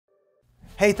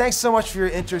Hey, thanks so much for your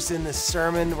interest in this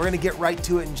sermon. We're going to get right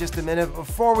to it in just a minute.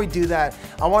 Before we do that,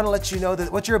 I want to let you know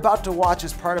that what you're about to watch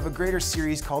is part of a greater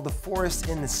series called The Forest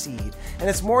and the Seed. And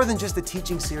it's more than just a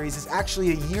teaching series. It's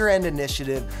actually a year-end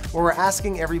initiative where we're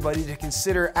asking everybody to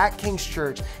consider at King's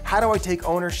Church, how do I take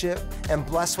ownership and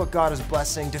bless what God is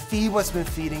blessing, to feed what's been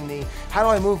feeding me? How do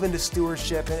I move into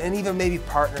stewardship and even maybe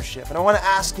partnership? And I want to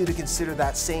ask you to consider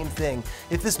that same thing.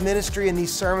 If this ministry and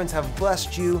these sermons have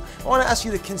blessed you, I want to ask you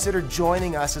to consider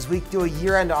joining us as we do a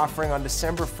year-end offering on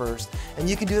December 1st. And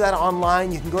you can do that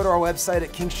online. You can go to our website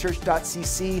at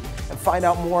kingschurch.cc and find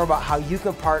out more about how you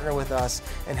can partner with us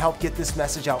and help get this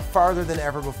message out farther than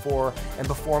ever before and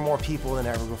before more people than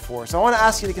ever before. So I want to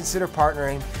ask you to consider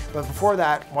partnering, but before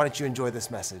that, why don't you enjoy this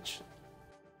message?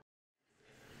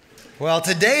 Well,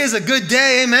 today is a good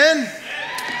day, amen?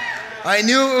 I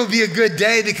knew it would be a good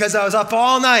day because I was up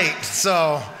all night,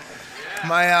 so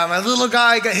my little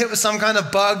guy got hit with some kind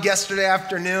of bug yesterday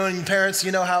afternoon. Parents,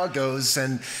 you know how it goes.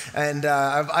 And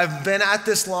I've been at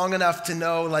this long enough to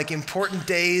know, like, important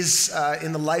days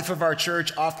in the life of our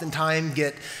church oftentimes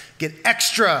get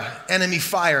extra enemy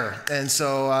fire. And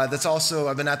so that's also,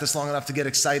 I've been at this long enough to get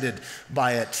excited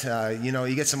by it.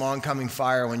 You get some oncoming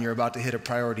fire when you're about to hit a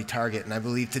priority target. And I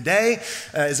believe today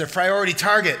is a priority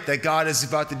target that God is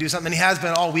about to do something. And he has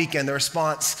been all weekend. The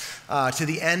response to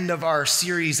the end of our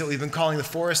series that we've been calling The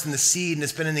Forest and the Seed, and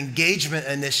it's been an engagement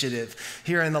initiative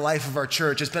here in the life of our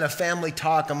church. It's been a family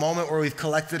talk, a moment where we've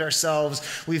collected ourselves,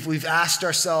 we've asked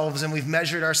ourselves, and we've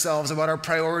measured ourselves about our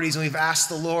priorities, and we've asked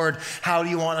the Lord, how do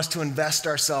you want us to invest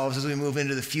ourselves as we move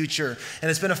into the future? And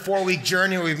it's been a 4-week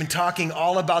journey where we've been talking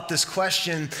all about this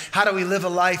question: how do we live a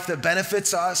life that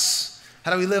benefits us?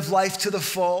 How do we live life to the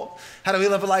full? How do we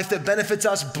live a life that benefits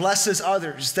us, blesses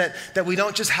others, that we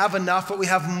don't just have enough, but we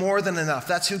have more than enough?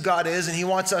 That's who God is, and he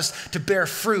wants us to bear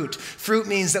fruit. Fruit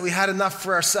means that we had enough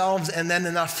for ourselves and then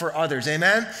enough for others,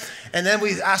 amen? And then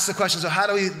we ask the question, so how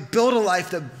do we build a life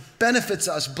that benefits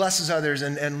us, blesses others,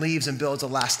 and leaves and builds a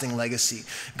lasting legacy?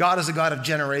 God is a God of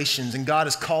generations, and God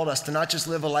has called us to not just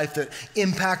live a life that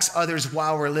impacts others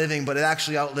while we're living, but it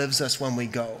actually outlives us when we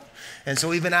go. And so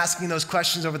we've been asking those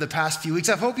questions over the past few weeks.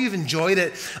 I hope you've enjoyed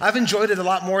it. I've enjoyed it a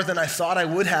lot more than I thought I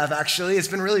would have, actually. It's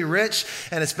been really rich,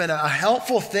 and it's been a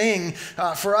helpful thing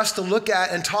for us to look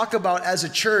at and talk about as a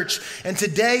church. And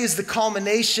today is the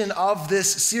culmination of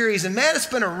this series. And man, it's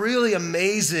been a really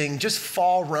amazing just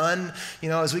fall run,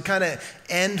 as we kind of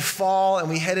end fall and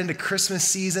we head into Christmas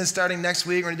season starting next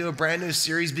week. We're going to do a brand new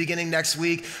series beginning next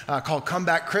week called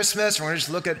Comeback Christmas. We're going to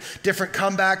just look at different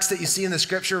comebacks that you see in the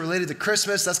scripture related to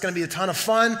Christmas. That's going to be a ton of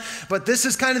fun. But this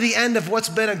is kind of the end of what's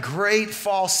been a great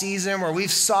fall season where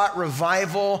we've sought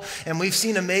revival and we've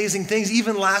seen amazing things.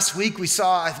 Even last week we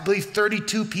saw, I believe,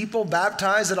 32 people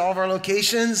baptized at all of our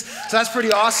locations. So that's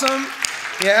pretty awesome.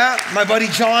 Yeah, my buddy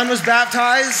John was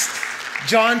baptized.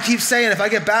 John keeps saying, if I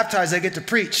get baptized, I get to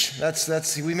preach.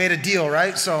 We made a deal,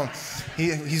 right? So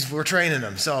we're training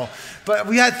him. But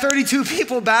we had 32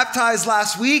 people baptized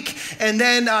last week. And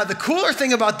then the cooler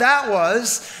thing about that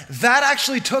was that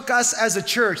actually took us as a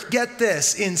church, get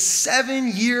this, in 7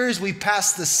 years, we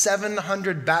passed the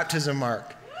 700 baptism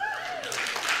mark.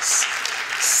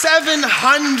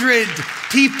 700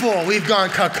 people we've gone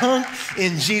kakunk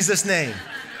in Jesus' name.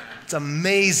 It's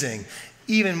amazing.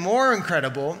 Even more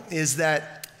incredible is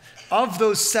that of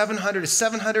those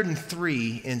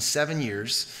 703 in 7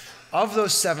 years, of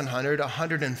those 700,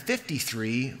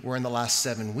 153 were in the last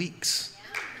 7 weeks.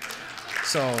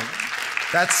 So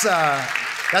that's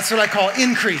what I call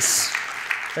increase.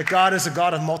 That God is a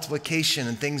God of multiplication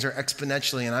and things are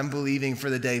exponentially, and I'm believing for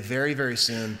the day very, very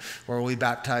soon where we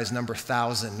baptize number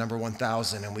 1,000, number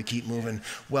 1,000, and we keep moving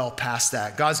well past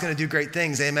that. God's going to do great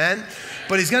things, amen?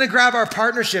 But he's going to grab our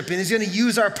partnership, and he's going to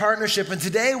use our partnership, and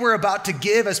today we're about to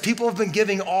give, as people have been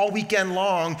giving all weekend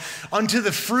long, unto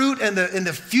the fruit and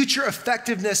the future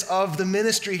effectiveness of the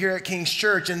ministry here at King's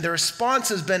Church, and the response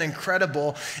has been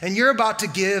incredible, and you're about to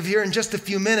give here in just a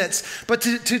few minutes. But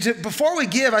before we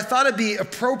give, I thought it'd be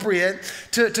appropriate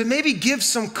to maybe give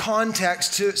some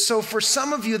context so for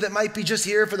some of you that might be just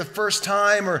here for the first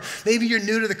time, or maybe you're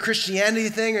new to the Christianity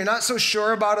thing, you're not so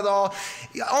sure about it all,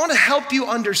 I want to help you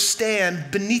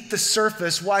understand beneath the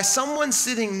surface why someone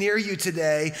sitting near you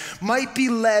today might be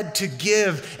led to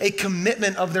give a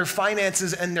commitment of their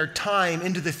finances and their time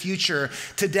into the future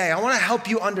today. I want to help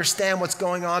you understand what's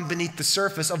going on beneath the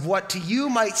surface of what to you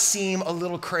might seem a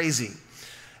little crazy.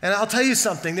 And I'll tell you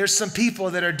something, there's some people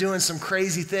that are doing some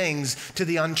crazy things to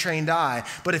the untrained eye.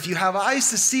 But if you have eyes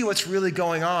to see what's really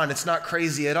going on, it's not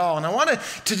crazy at all. And I want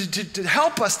to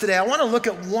help us today, I want to look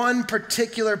at one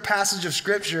particular passage of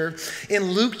Scripture in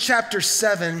Luke chapter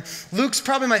 7. Luke's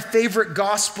probably my favorite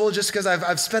gospel just because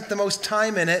I've spent the most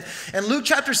time in it. And Luke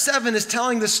chapter 7 is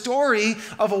telling the story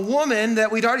of a woman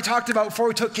that we'd already talked about before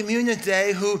we took communion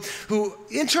today who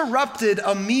interrupted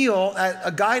a meal at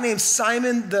a guy named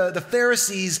Simon the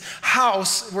Pharisee's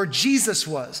house where Jesus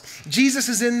was. Jesus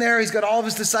is in there. He's got all of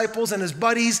his disciples and his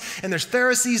buddies, and there's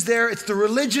Pharisees there. It's the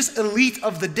religious elite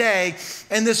of the day.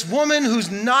 And this woman who's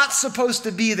not supposed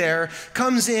to be there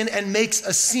comes in and makes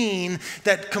a scene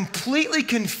that completely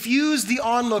confused the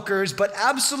onlookers, but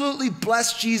absolutely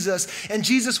blessed Jesus. And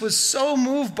Jesus was so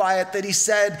moved by it that he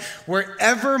said,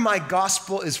 wherever my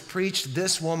gospel is preached,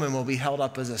 this woman will be held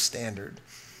up as a standard.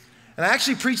 And I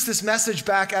actually preached this message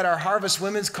back at our Harvest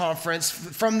Women's Conference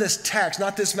from this text,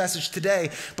 not this message today,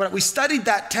 but we studied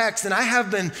that text and I have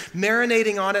been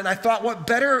marinating on it, and I thought what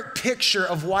better picture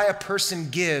of why a person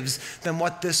gives than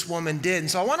what this woman did. And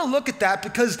so I want to look at that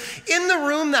because in the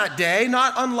room that day,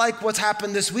 not unlike what's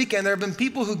happened this weekend, there have been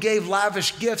people who gave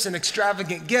lavish gifts and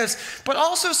extravagant gifts, but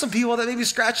also some people that may be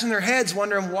scratching their heads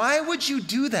wondering, why would you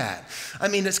do that? I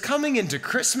mean, it's coming into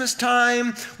Christmas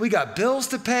time, we got bills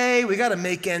to pay, we got to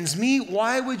make ends meet.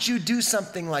 Why would you do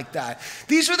something like that?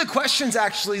 These are the questions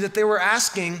actually that they were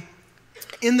asking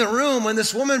in the room when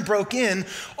this woman broke in.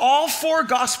 All four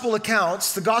gospel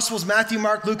accounts, the gospels Matthew,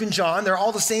 Mark, Luke, and John, they're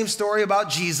all the same story about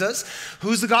Jesus.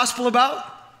 Who's the gospel about?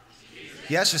 Jesus.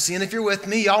 Yes, just seeing if you're with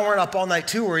me. Y'all weren't up all night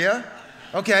too, were you?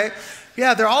 Okay.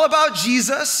 Yeah, they're all about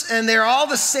Jesus, and they're all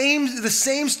the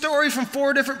same story from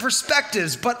four different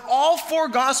perspectives. But all four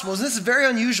gospels, and this is very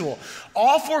unusual,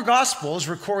 all four gospels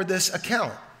record this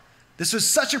account. This was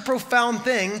such a profound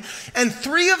thing. And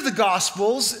three of the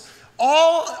Gospels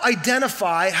all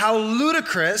identify how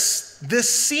ludicrous this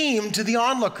seemed to the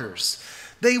onlookers.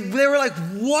 They were like,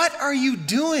 what are you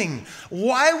doing?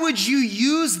 Why would you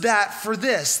use that for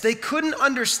this? They couldn't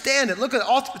understand it. Look at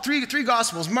all three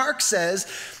Gospels. Mark says,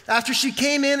 after she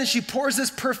came in and she pours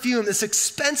this perfume, this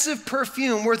expensive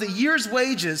perfume worth a year's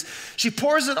wages, she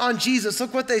pours it on Jesus.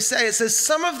 Look what they say. It says,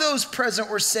 some of those present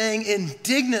were saying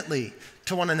indignantly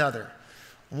to one another,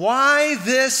 why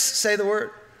this, say the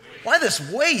word, why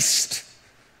this waste?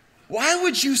 Why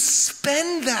would you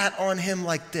spend that on him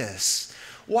like this?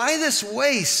 Why this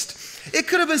waste? It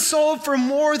could have been sold for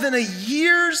more than a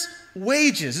year's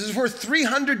wages. This is worth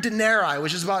 300 denarii,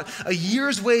 which is about a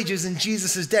year's wages in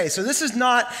Jesus' day. So this is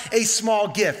not a small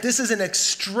gift. This is an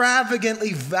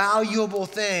extravagantly valuable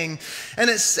thing. And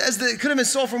it says that it could have been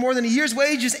sold for more than a year's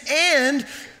wages, and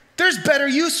there's better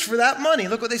use for that money.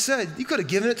 Look what they said. You could have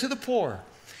given it to the poor.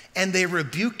 And they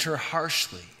rebuked her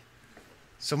harshly.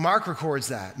 So Mark records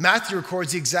that. Matthew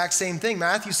records the exact same thing.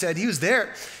 Matthew said he was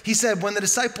there. He said, when the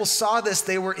disciples saw this,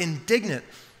 they were indignant.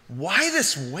 Why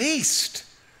this waste?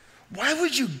 Why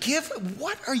would you give?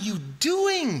 What are you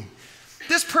doing?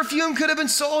 This perfume could have been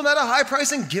sold at a high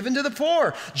price and given to the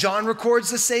poor. John records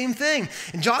the same thing.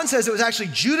 And John says it was actually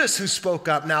Judas who spoke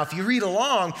up. Now, if you read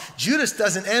along, Judas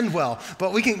doesn't end well,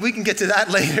 but we can get to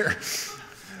that later.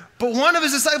 But one of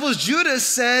his disciples, Judas,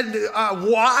 said,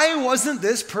 why wasn't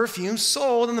this perfume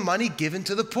sold and the money given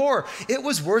to the poor? It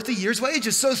was worth a year's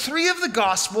wages. So three of the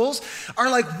Gospels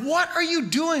are like, what are you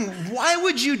doing? Why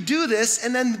would you do this?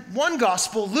 And then one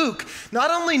Gospel, Luke, not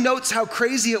only notes how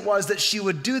crazy it was that she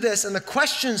would do this and the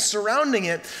questions surrounding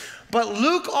it, but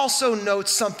Luke also notes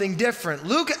something different.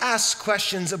 Luke asks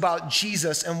questions about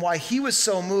Jesus and why he was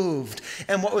so moved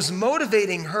and what was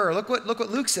motivating her. Look what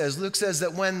Luke says. Luke says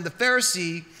that when the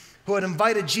Pharisee who had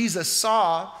invited Jesus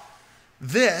saw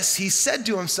this, he said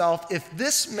to himself, if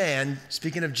this man,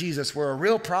 speaking of Jesus, were a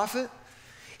real prophet,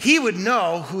 he would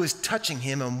know who is touching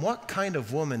him and what kind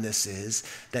of woman this is,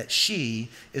 that she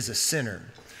is a sinner.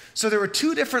 So there were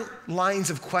two different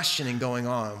lines of questioning going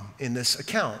on in this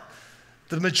account.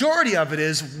 The majority of it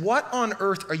is, what on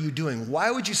earth are you doing? Why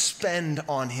would you spend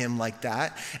on him like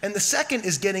that? And the second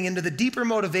is getting into the deeper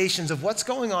motivations of what's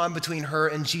going on between her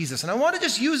and Jesus. And I want to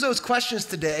just use those questions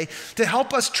today to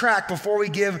help us track before we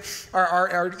give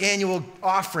our annual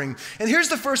offering. And here's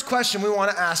the first question we want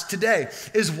to ask today,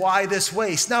 is why this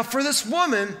waste? Now, for this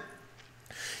woman,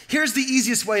 here's the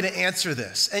easiest way to answer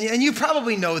this. And you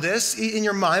probably know this in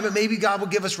your mind, but maybe God will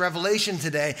give us revelation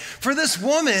today. For this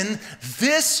woman,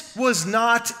 this was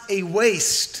not a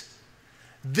waste.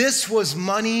 This was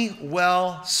money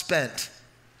well spent.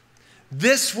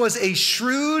 This was a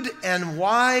shrewd and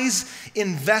wise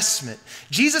investment.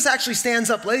 Jesus actually stands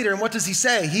up later, and what does he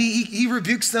say? He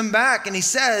rebukes them back, and he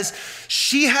says,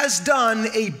 she has done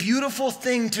a beautiful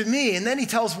thing to me. And then he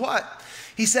tells what?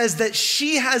 He says that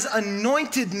she has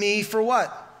anointed me for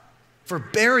what? For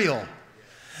burial.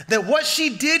 That what she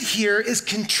did here is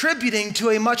contributing to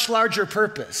a much larger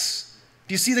purpose.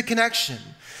 Do you see the connection?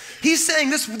 He's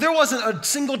saying there wasn't a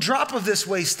single drop of this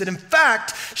wasted. In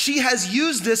fact, she has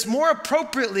used this more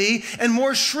appropriately and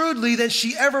more shrewdly than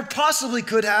she ever possibly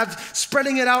could have,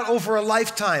 spreading it out over a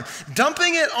lifetime.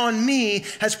 Dumping it on me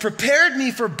has prepared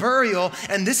me for burial,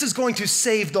 and this is going to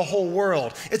save the whole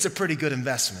world. It's a pretty good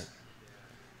investment.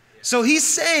 So he's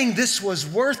saying this was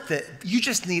worth it. You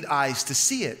just need eyes to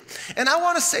see it. And I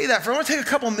want to say that. I want to take a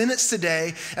couple minutes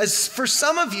today, as for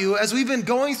some of you, as we've been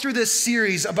going through this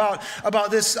series about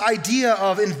this idea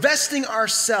of investing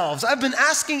ourselves. I've been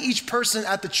asking each person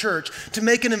at the church to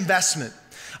make an investment.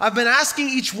 I've been asking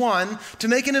each one to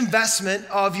make an investment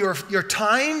of your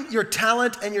time, your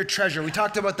talent, and your treasure. We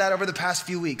talked about that over the past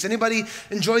few weeks. Anybody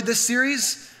enjoyed this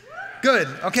series? Good.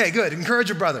 Okay, good.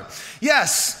 Encourage a brother.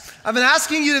 Yes. I've been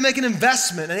asking you to make an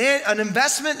investment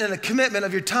and a commitment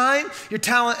of your time, your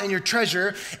talent, and your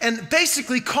treasure, and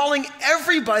basically calling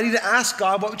everybody to ask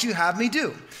God, what would you have me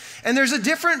do? And there's a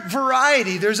different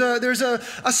variety. There's a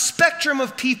spectrum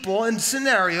of people and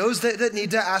scenarios that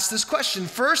need to ask this question.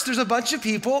 First, there's a bunch of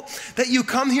people that you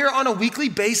come here on a weekly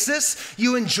basis.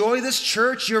 You enjoy this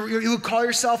church. You would call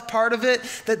yourself part of it,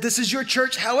 that this is your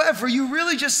church. However, you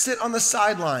really just sit on the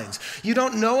sidelines. You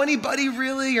don't know anybody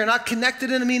really. You're not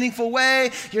connected in a meaningful way.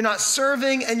 You're not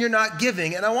serving, and you're not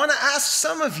giving. And I want to ask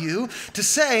some of you to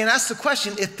say and ask the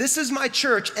question, if this is my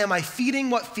church, am I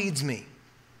feeding what feeds me?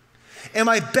 Am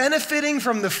I benefiting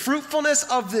from the fruitfulness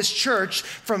of this church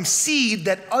from seed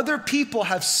that other people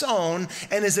have sown?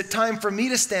 And is it time for me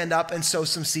to stand up and sow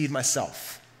some seed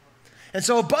myself? And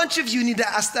so a bunch of you need to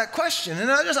ask that question. And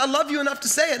I love you enough to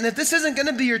say it. And if this isn't going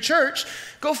to be your church,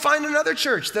 go find another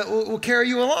church that will carry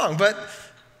you along. But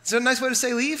is that a nice way to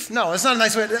say leave? No, it's not a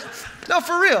nice way to. No,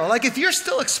 for real. Like if you're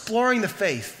still exploring the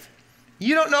faith,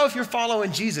 you don't know if you're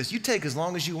following Jesus, you take as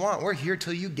long as you want. We're here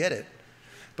till you get it.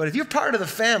 But if you're part of the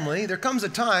family, there comes a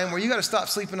time where you got to stop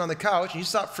sleeping on the couch and you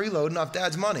stop freeloading off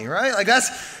dad's money, right? Like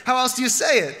that's, how else do you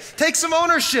say it? Take some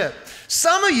ownership.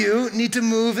 Some of you need to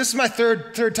move. This is my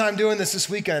third time doing this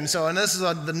weekend. And this is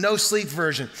the no sleep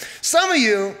version. Some of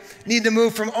you need to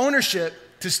move from ownership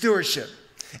to stewardship.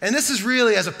 And this is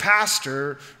really, as a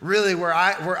pastor, really where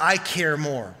I care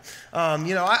more.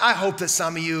 I hope that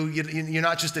some of you're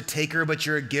not just a taker, but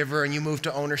you're a giver and you move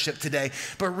to ownership today.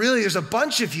 But really, there's a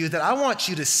bunch of you that I want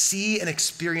you to see and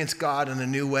experience God in a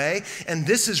new way. And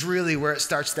this is really where it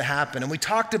starts to happen. And we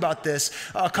talked about this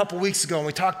a couple weeks ago, and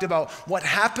we talked about what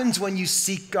happens when you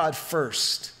seek God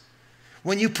first.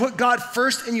 When you put God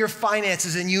first in your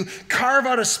finances and you carve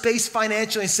out a space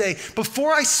financially and say,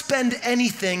 before I spend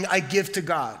anything, I give to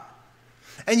God.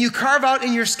 And you carve out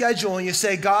in your schedule and you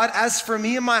say, God, as for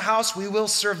me and my house, we will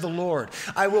serve the Lord.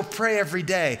 I will pray every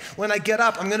day. When I get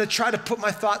up, I'm going to try to put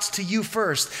my thoughts to you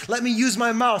first. Let me use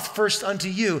my mouth first unto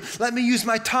you. Let me use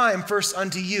my time first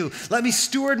unto you. Let me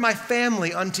steward my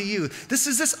family unto you. This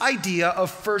is this idea of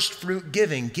first fruit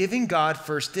giving God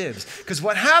first dibs. Because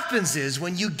what happens is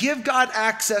when you give God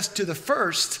access to the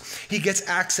first, he gets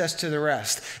access to the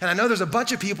rest. And I know there's a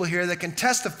bunch of people here that can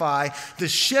testify the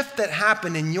shift that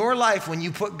happened in your life when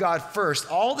you put God first.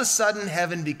 All of a sudden,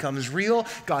 heaven becomes real.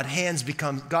 God's hand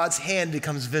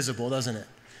becomes visible, doesn't it?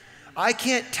 I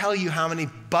can't tell you how many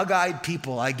bug-eyed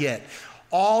people I get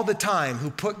all the time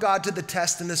who put God to the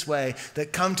test in this way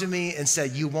that come to me and say,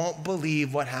 you won't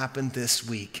believe what happened this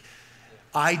week.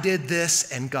 I did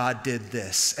this and God did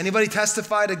this. Anybody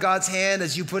testify to God's hand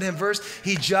as you put him first?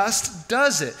 He just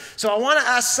does it. So I want to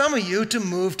ask some of you to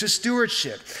move to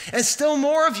stewardship. And still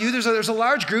more of you, there's a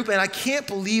large group, and I can't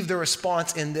believe the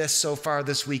response in this so far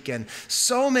this weekend.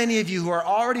 So many of you who are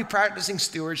already practicing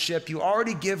stewardship, you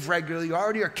already give regularly, you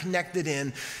already are connected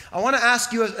in. I want to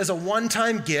ask you as a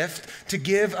one-time gift to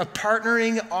give a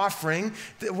partnering offering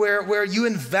where you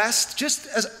invest just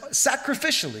as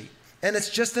sacrificially. And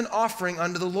it's just an offering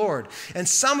unto the Lord. And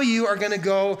some of you are going to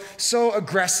go so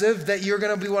aggressive that you're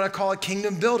going to be what I call a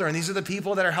kingdom builder. And these are the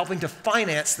people that are helping to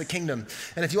finance the kingdom.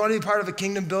 And if you want to be part of a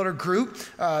kingdom builder group,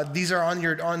 these are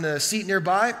on the seat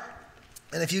nearby.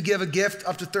 And if you give a gift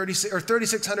up to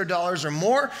 $3,600 or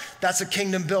more, that's a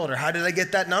kingdom builder. How did I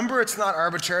get that number? It's not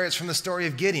arbitrary. It's from the story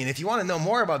of Gideon. If you want to know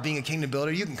more about being a kingdom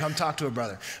builder, you can come talk to a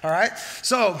brother. All right?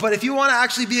 But if you want to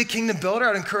actually be a kingdom builder,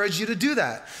 I'd encourage you to do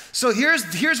that. So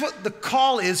here's what the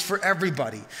call is for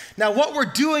everybody. Now, what we're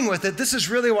doing with it, this is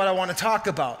really what I want to talk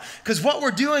about. Because what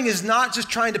we're doing is not just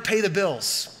trying to pay the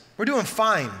bills. We're doing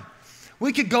fine.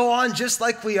 We could go on just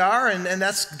like we are, and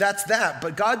that's that.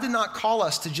 But God did not call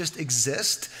us to just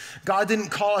exist. God didn't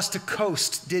call us to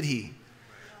coast, did he?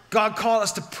 God called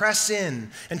us to press in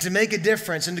and to make a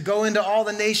difference and to go into all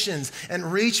the nations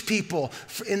and reach people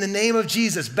in the name of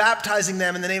Jesus, baptizing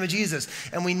them in the name of Jesus.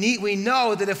 And we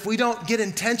know that if we don't get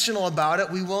intentional about it,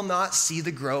 we will not see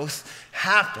the growth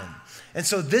happen. And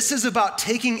so this is about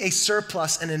taking a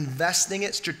surplus and investing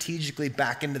it strategically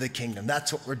back into the kingdom.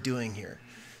 That's what we're doing here.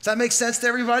 Does that make sense to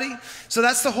everybody? So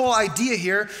that's the whole idea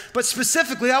here. But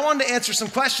specifically, I wanted to answer some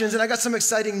questions, and I got some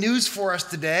exciting news for us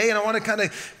today, and I want to kind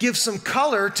of give some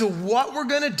color to what we're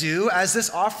going to do as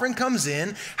this offering comes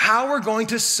in, how we're going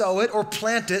to sow it or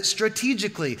plant it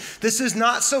strategically. This is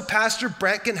not so Pastor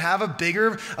Brent can have a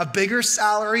bigger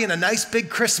salary and a nice big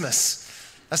Christmas.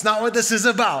 That's not what this is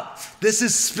about. This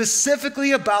is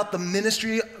specifically about the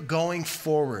ministry going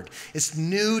forward. It's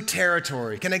new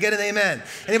territory. Can I get an amen?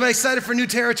 Anybody excited for new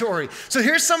territory? So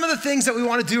here's some of the things that we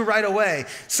want to do right away.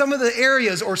 Some of the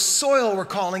areas or soil, we're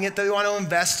calling it, that we want to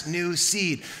invest new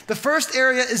seed. The first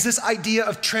area is this idea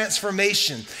of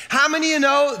transformation. How many of you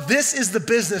know this is the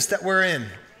business that we're in?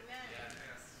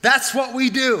 That's what we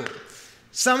do.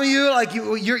 Some of you, like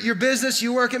your business,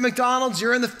 you work at McDonald's,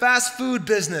 you're in the fast food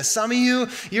business. Some of you,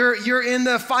 you're in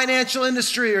the financial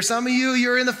industry, or some of you,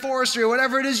 you're in the forestry, or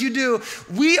whatever it is you do.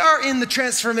 We are in the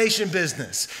transformation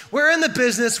business. We're in the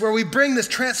business where we bring this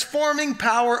transforming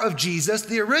power of Jesus,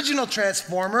 the original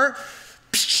transformer.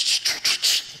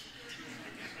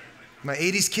 My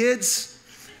 80s kids.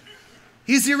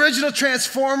 He's the original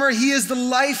transformer. He is the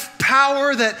life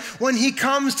power that when he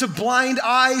comes to blind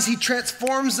eyes, he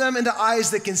transforms them into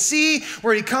eyes that can see.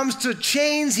 Where he comes to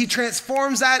chains, he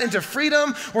transforms that into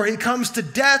freedom. Where he comes to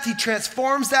death, he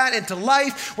transforms that into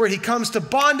life. Where he comes to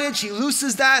bondage, he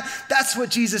looses that. That's what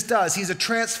Jesus does. He's a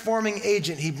transforming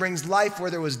agent. He brings life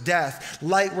where there was death,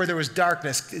 light where there was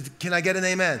darkness. Can I get an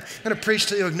amen? I'm going to preach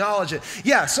till you acknowledge it.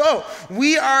 Yeah, so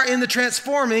we are in the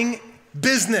transforming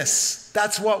business.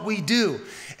 That's what we do.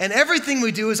 And everything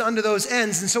we do is under those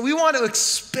ends. And so we want to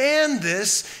expand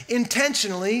this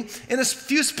intentionally in a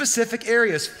few specific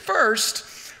areas. First,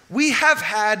 we have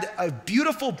had a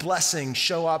beautiful blessing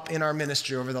show up in our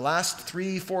ministry over the last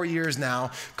 3-4 years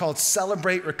now called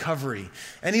Celebrate Recovery.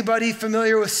 Anybody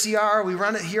familiar with CR? We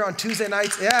run it here on Tuesday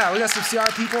nights. Yeah, we got some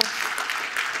CR people.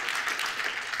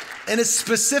 And it's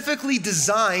specifically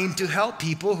designed to help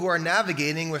people who are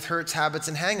navigating with hurts, habits,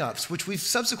 and hang-ups, which we've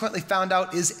subsequently found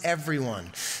out is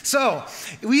everyone. So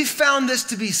we've found this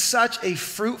to be such a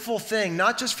fruitful thing,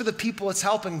 not just for the people it's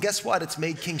helping. Guess what? It's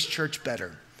made King's Church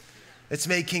better. It's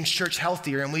made King's Church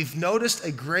healthier, and we've noticed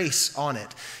a grace on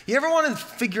it. You ever want to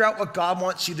figure out what God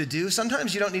wants you to do?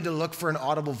 Sometimes you don't need to look for an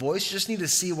audible voice. You just need to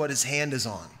see what his hand is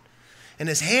on. And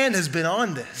his hand has been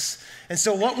on this. And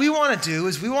so what we want to do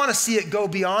is we want to see it go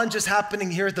beyond just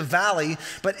happening here at the Valley,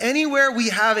 but anywhere we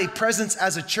have a presence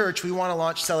as a church, we want to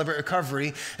launch Celebrate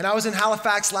Recovery. And I was in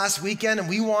Halifax last weekend, and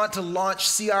we want to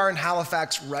launch CR in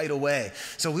Halifax right away.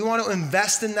 So we want to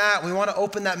invest in that. We want to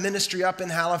open that ministry up in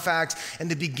Halifax and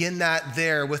to begin that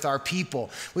there with our people.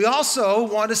 We also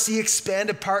want to see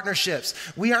expanded partnerships.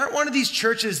 We aren't one of these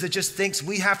churches that just thinks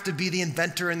we have to be the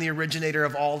inventor and the originator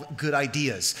of all good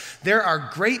ideas. There are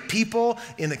great people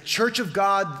in the Church of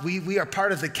God. We are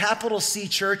part of the capital C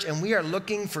Church, and we are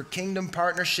looking for kingdom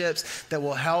partnerships that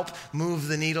will help move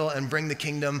the needle and bring the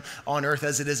kingdom on earth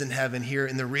as it is in heaven here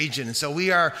in the region. And so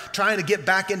we are trying to get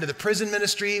back into the prison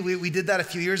ministry. We did that a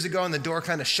few years ago, and the door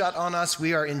kind of shut on us.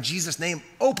 We are, in Jesus' name,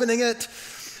 opening it.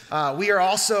 We are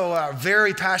also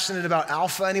very passionate about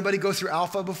Alpha. Anybody go through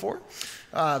Alpha before?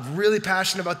 Really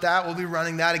passionate about that. We'll be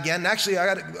running that again. And actually,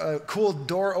 I got a cool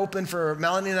door open for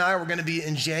Melanie and I. We're going to be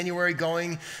in January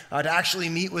going to actually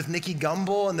meet with Nikki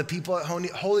Gumbel and the people at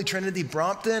Holy Trinity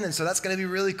Brompton. And so that's going to be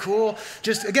really cool.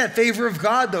 Just, again, favor of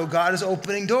God, though. God is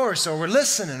opening doors. So we're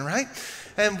listening, right?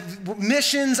 And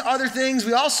missions, other things.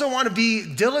 We also want to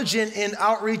be diligent in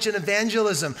outreach and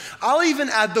evangelism. I'll even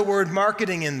add the word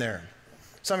marketing in there.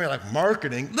 Some of you are like,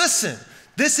 marketing? Listen,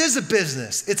 this is a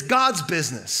business. It's God's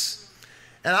business.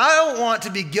 And I don't want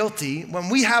to be guilty when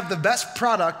we have the best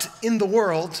product in the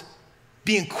world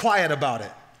being quiet about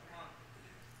it.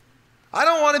 I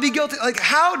don't want to be guilty. Like,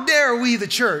 how dare we, the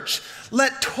church,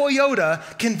 let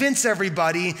Toyota convince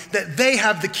everybody that they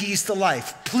have the keys to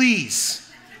life? Please.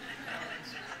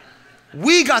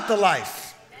 We got the life.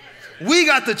 We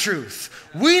got the truth.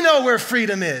 We know where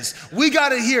freedom is. We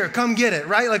got it here. Come get it,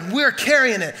 right? Like, we're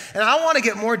carrying it. And I want to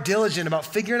get more diligent about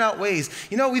figuring out ways.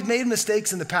 You know, we've made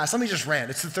mistakes in the past. Let me just rant.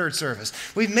 It's the third service.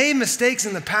 We've made mistakes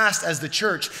in the past as the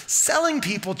church, selling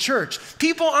people church.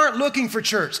 People aren't looking for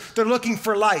church. They're looking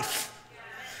for life.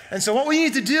 And so what we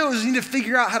need to do is we need to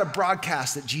figure out how to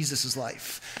broadcast that Jesus is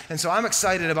life. And so I'm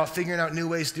excited about figuring out new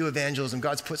ways to do evangelism.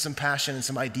 God's put some passion and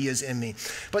some ideas in me.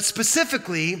 But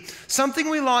specifically, something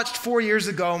we launched 4 years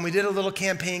ago, and we did a little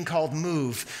campaign called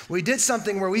Move. We did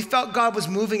something where we felt God was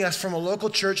moving us from a local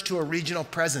church to a regional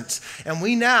presence. And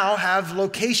we now have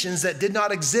locations that did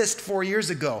not exist 4 years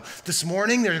ago. This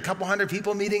morning, there's a couple hundred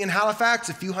people meeting in Halifax,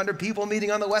 a few hundred people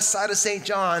meeting on the west side of St.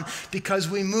 John, because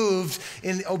we moved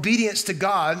in obedience to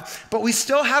God. But we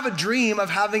still have a dream of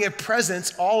having a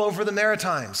presence all over the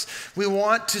Maritimes. We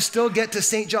want to still get to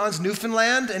St. John's,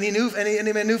 Newfoundland. Any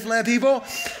Newfoundland people?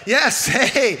 Yes,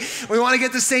 hey, we want to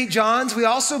get to St. John's. We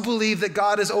also believe that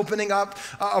God is opening up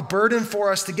a burden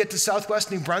for us to get to Southwest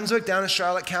New Brunswick, down in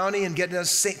Charlotte County, and get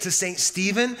us to St.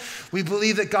 Stephen. We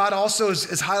believe that God also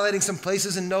is highlighting some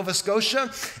places in Nova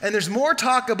Scotia. And there's more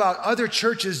talk about other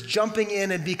churches jumping in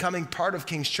and becoming part of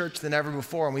King's Church than ever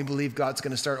before. And we believe God's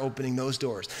going to start opening those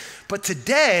doors. But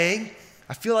today,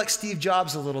 I feel like Steve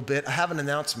Jobs a little bit. I have an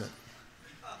announcement.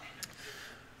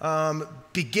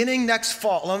 Beginning next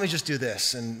fall, let me just do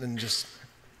this and just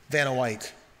Vanna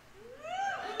White.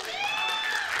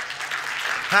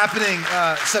 Happening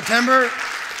September,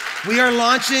 we are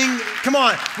launching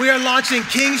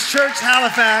King's Church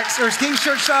Halifax, or King's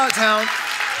Church Charlottetown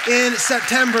in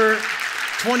September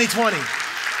 2020.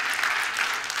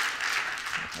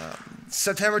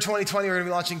 September 2020, we're going to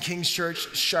be launching King's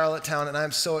Church Charlottetown, and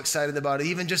I'm so excited about it.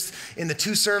 Even just in the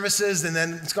 2 services, and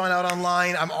then it's gone out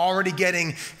online, I'm already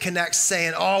getting connects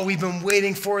saying, oh, we've been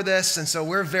waiting for this, and so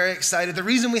we're very excited. The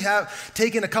reason we have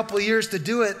taken a couple of years to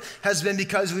do it has been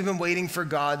because we've been waiting for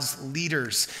God's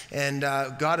leaders, and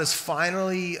God has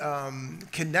finally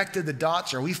connected the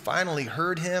dots, or we finally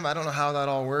heard him. I don't know how that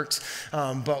all works,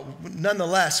 but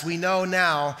nonetheless, we know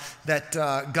now that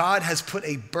God has put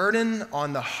a burden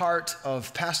on the heart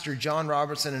of Pastor John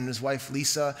Robertson and his wife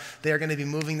Lisa. They are going to be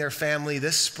moving their family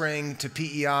this spring to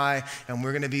PEI, and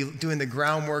we're going to be doing the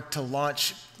groundwork to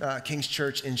launch King's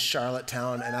Church in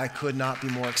Charlottetown, and I could not be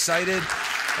more excited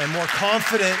and more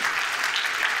confident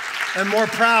and more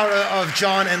proud of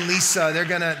John and Lisa.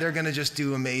 They're gonna just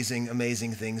do amazing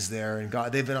things there. And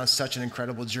God, they've been on such an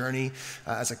incredible journey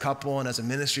as a couple and as a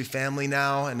ministry family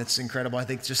now, and it's incredible. I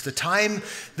think just the time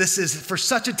this is, for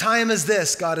such a time as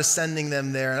this, God is sending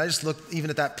them there. And I just looked even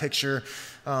at that picture.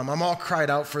 I'm all cried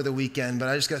out for the weekend, but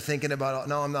I just got thinking about,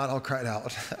 no, I'm not all cried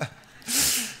out.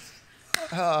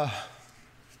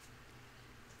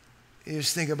 You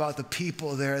just think about the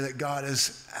people there that God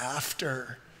is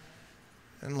after.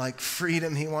 And like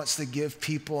freedom he wants to give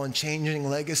people, and changing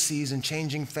legacies and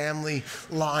changing family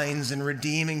lines and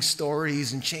redeeming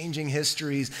stories and changing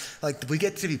histories. Like, we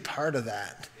get to be part of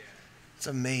that. It's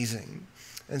amazing.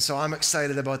 And so I'm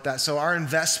excited about that. So our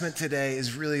investment today is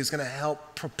going to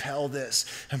help propel this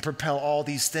and propel all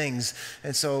these things.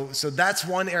 And so that's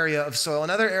one area of soil.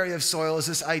 Another area of soil is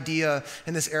this idea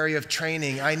in this area of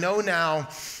training. I know now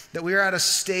that we are at a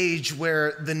stage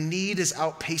where the need is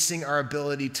outpacing our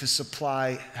ability to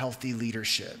supply healthy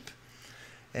leadership.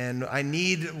 And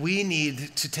we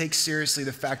need to take seriously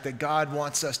the fact that God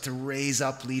wants us to raise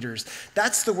up leaders.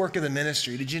 That's the work of the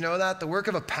ministry. Did you know that? The work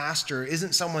of a pastor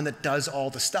isn't someone that does all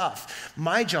the stuff.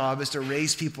 My job is to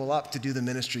raise people up to do the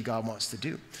ministry God wants to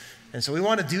do. And so we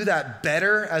want to do that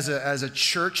better as a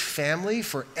church family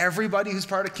for everybody who's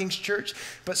part of King's Church.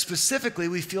 But specifically,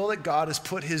 we feel that God has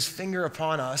put his finger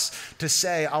upon us to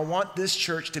say, I want this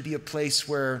church to be a place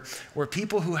where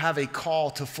people who have a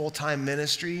call to full-time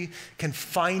ministry can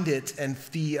find it and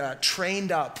be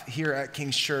trained up here at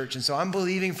King's Church. And so I'm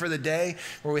believing for the day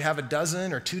where we have a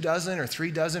dozen or 2 dozen or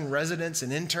 3 dozen residents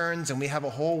and interns, and we have a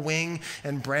whole wing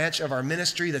and branch of our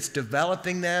ministry that's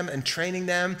developing them and training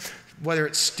them, whether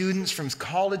it's students from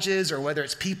colleges or whether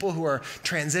it's people who are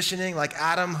transitioning, like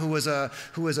Adam, who was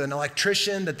an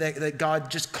electrician that God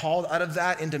just called out of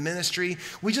that into ministry.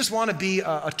 We just want to be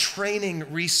a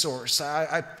training resource.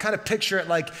 I kind of picture it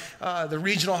like the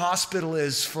regional hospital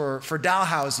is for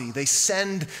Dalhousie. They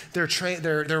send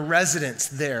their residents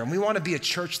there. And we want to be a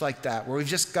church like that, where we've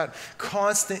just got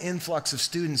constant influx of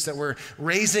students that we're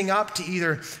raising up to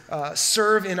either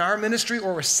serve in our ministry,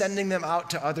 or we're sending them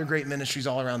out to other great ministries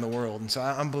all around the world. world. And so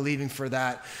I'm believing for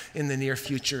that in the near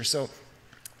future. So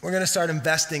we're going to start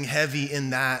investing heavy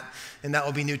in that, and that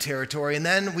will be new territory. And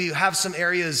then we have some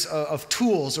areas of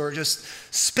tools or just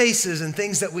spaces and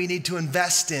things that we need to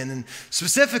invest in. And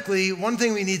specifically, one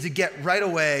thing we need to get right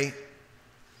away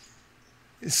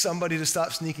is somebody to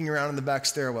stop sneaking around in the back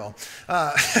stairwell.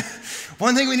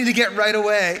 One thing we need to get right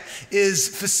away is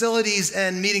facilities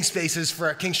and meeting spaces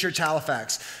for King's Church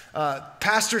Halifax.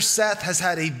 Pastor Seth has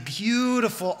had a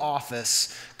beautiful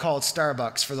office called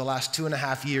Starbucks for the last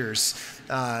 2.5 years.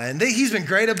 He's been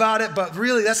great about it, but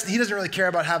really he doesn't really care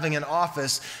about having an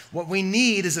office. What we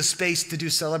need is a space to do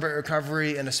Celebrate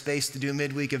Recovery and a space to do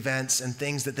midweek events and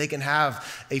things that they can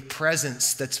have a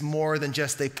presence that's more than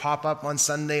just they pop up on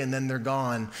Sunday and then they're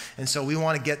gone. And so we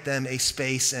want to get them a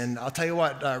space. And I'll tell you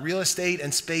what, real estate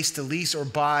and space to lease or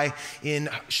buy in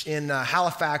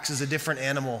Halifax is a different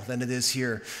animal than it is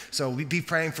here. So we'd be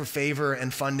praying for favor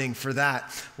and funding for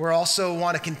that. We also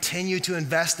want to continue to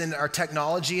invest in our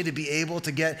technology to be able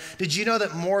to get, did you know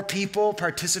that more people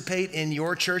participate in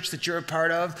your church that you're a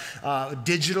part of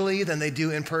digitally than they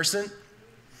do in person?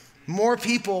 More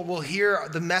people will hear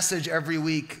the message every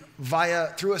week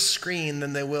through a screen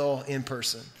than they will in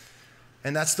person.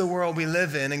 And that's the world we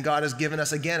live in, and God has given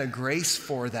us, again, a grace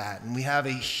for that. And we have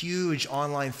a huge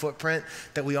online footprint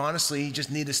that we honestly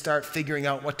just need to start figuring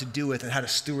out what to do with and how to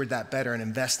steward that better and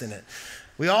invest in it.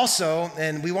 We also,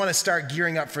 and we want to start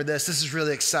gearing up for this is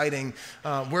really exciting,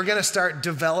 we're going to start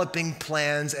developing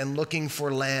plans and looking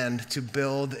for land to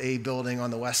build a building on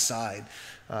the west side.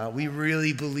 We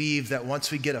really believe that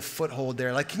once we get a foothold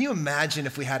there, like, can you imagine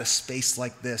if we had a space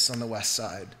like this on the west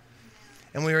side?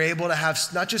 And we were able to have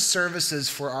not just services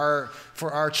for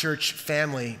our church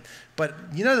family, but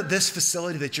you know that this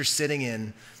facility that you're sitting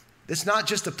in, it's not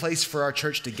just a place for our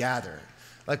church to gather.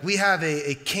 Like, we have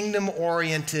a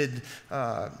kingdom-oriented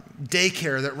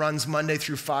daycare that runs Monday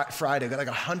through Friday. We've got like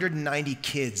 190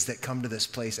 kids that come to this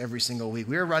place every single week.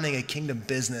 We're running a kingdom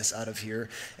business out of here,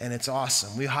 and it's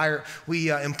awesome.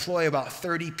 We employ about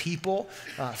 30 people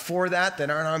for that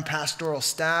aren't on pastoral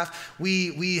staff.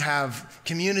 We have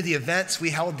community events.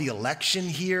 We held the election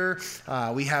here.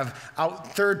 We have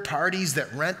third parties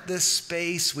that rent this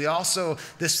space. We also,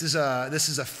 this is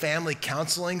a family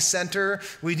counseling center.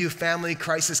 We do family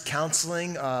crisis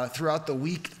counseling throughout the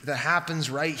week that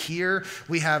happens right here.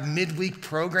 We have midweek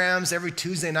programs every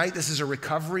Tuesday night. This is a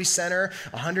recovery center.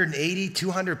 180,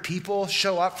 200 people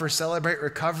show up for Celebrate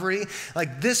Recovery.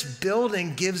 Like, this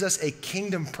building gives us a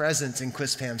kingdom presence in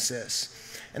Quispam-Sis.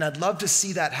 And I'd love to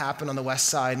see that happen on the west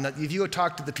side. And if you go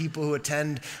talk to the people who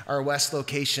attend our west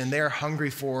location, they're hungry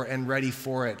for and ready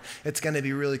for it. It's going to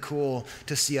be really cool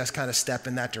to see us kind of step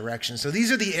in that direction. So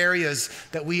these are the areas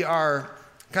that we are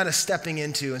kind of stepping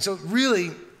into. And so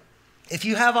really, if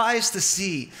you have eyes to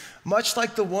see, much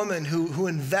like the woman who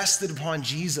invested upon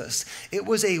Jesus, it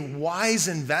was a wise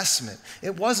investment.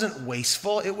 It wasn't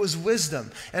wasteful, it was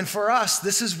wisdom. And for us,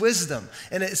 this is wisdom.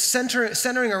 And it's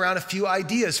centering around a few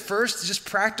ideas. First, just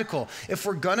practical. If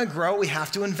we're gonna grow, we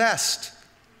have to invest.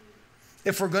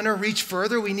 If we're gonna reach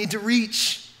further, we need to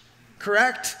reach,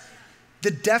 correct?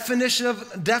 The definition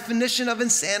of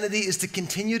insanity is to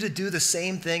continue to do the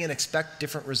same thing and expect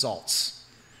different results.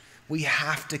 We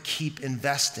have to keep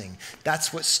investing.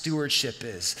 That's what stewardship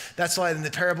is. That's why in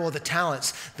the parable of the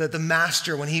talents, the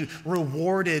master, when he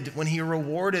rewarded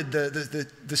the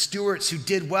stewards who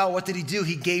did well, what did he do?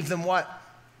 He gave them what?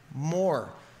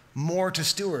 More to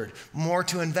steward, more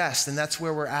to invest. And that's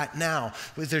where we're at now.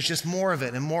 There's just more of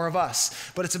it and more of us.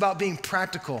 But it's about being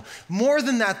practical. More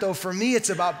than that, though, for me, it's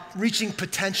about reaching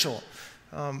potential.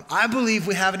 I believe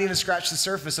we haven't even scratched the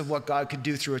surface of what God could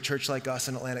do through a church like us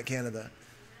in Atlantic Canada.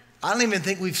 I don't even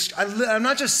think I'm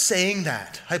not just saying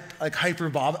that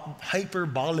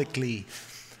hyperbolically.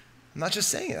 I'm not just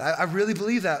saying it. I really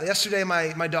believe that. Yesterday,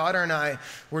 my daughter and I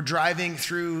were driving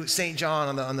through St.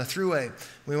 John on the thruway.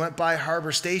 We went by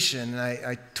Harbor Station, and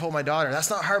I told my daughter,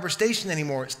 that's not Harbor Station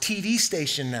anymore. It's TD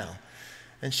Station now.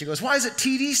 And she goes, why is it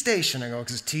TD Station? I go,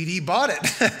 because TD bought it.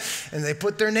 And they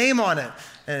put their name on it.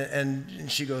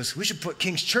 And she goes, we should put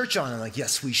King's Church on it. I'm like,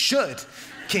 yes, we should.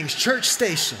 King's Church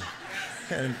Station.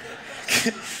 And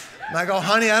I go,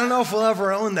 honey, I don't know if we'll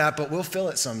ever own that, but we'll fill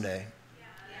it someday.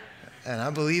 And I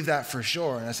believe that for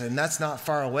sure. And I said, and that's not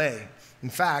far away. In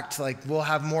fact, like, we'll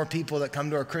have more people that come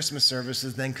to our Christmas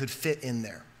services than could fit in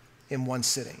there in one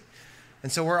sitting.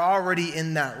 And so we're already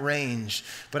in that range,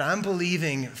 but I'm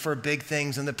believing for big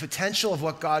things and the potential of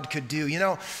what God could do. You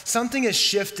know, something has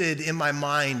shifted in my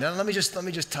mind. And let me just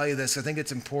tell you this. I think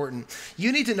it's important.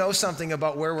 You need to know something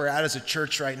about where we're at as a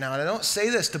church right now. And I don't say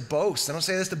this to boast. I don't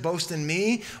say this to boast in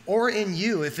me or in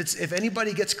you. If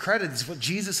anybody gets credit, it's what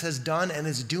Jesus has done and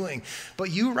is doing.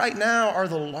 But you right now are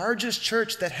the largest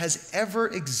church that has ever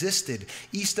existed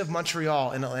east of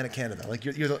Montreal in Atlantic Canada. Like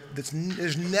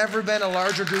there's never been a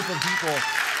larger group of people.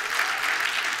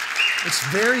 It's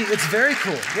very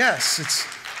cool. Yes,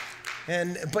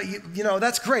 but you know,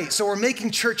 that's great. So we're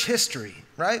making church history,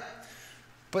 right?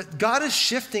 But God is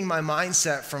shifting my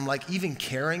mindset from like even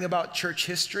caring about church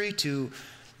history to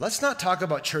let's not talk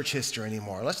about church history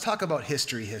anymore. Let's talk about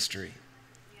history.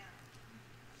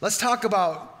 Let's talk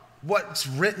about what's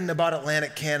written about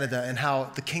Atlantic Canada and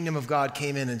how the kingdom of God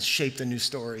came in and shaped a new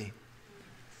story.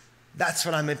 That's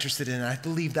what I'm interested in. And I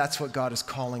believe that's what God is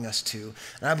calling us to.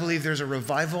 And I believe there's a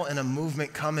revival and a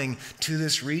movement coming to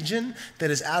this region that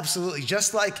is absolutely,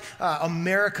 just like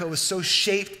America was so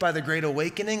shaped by the Great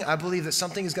Awakening, I believe that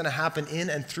something is going to happen in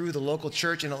and through the local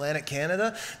church in Atlantic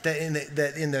Canada, that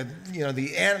in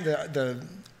the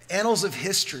annals of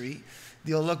history,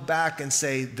 you'll look back and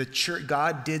say the church,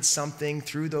 God did something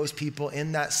through those people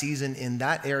in that season, in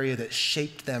that area that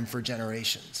shaped them for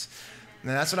generations. And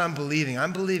that's what I'm believing.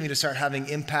 I'm believing to start having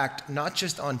impact not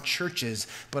just on churches,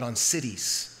 but on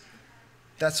cities.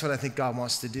 That's what I think God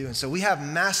wants to do. And so we have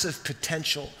massive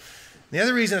potential. The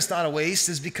other reason it's not a waste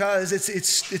is because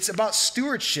it's about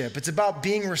stewardship. It's about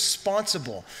being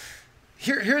responsible.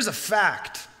 Here's a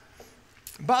fact.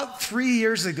 About 3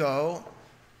 years ago,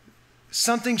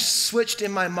 something switched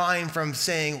in my mind from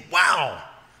saying, wow,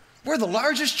 we're the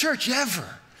largest church ever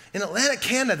in Atlantic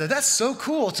Canada. That's so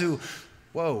cool, to,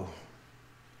 whoa,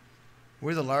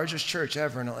 we're the largest church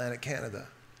ever in Atlantic Canada.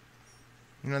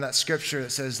 You know that scripture that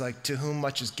says, like, to whom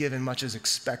much is given, much is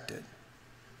expected.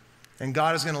 And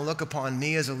God is going to look upon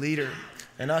me as a leader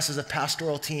and us as a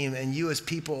pastoral team and you as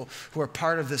people who are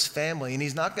part of this family. And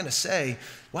he's not going to say,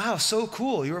 wow, so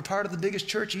cool. You were part of the biggest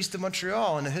church east of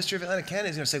Montreal in the history of Atlantic Canada.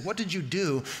 He's going to say, what did you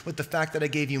do with the fact that I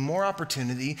gave you more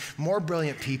opportunity, more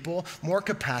brilliant people, more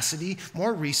capacity,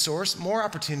 more resource, more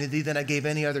opportunity than I gave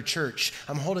any other church?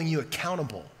 I'm holding you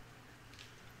accountable.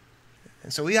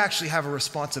 And so we actually have a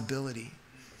responsibility.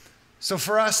 So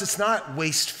for us, it's not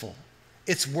wasteful.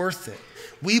 It's worth it.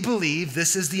 We believe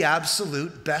this is the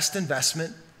absolute best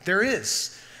investment there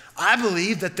is. I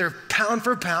believe that pound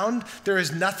for pound, there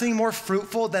is nothing more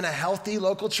fruitful than a healthy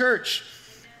local church.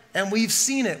 And we've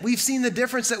seen it. We've seen the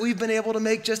difference that we've been able to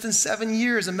make just in 7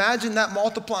 years. Imagine that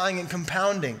multiplying and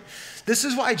compounding. This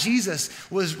is why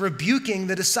Jesus was rebuking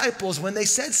the disciples when they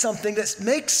said something that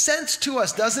makes sense to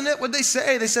us, doesn't it? What'd they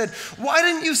say? They said, why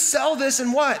didn't you sell this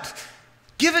and what?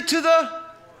 Give it to the,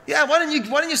 why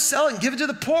didn't you sell it and give it to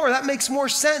the poor? That makes more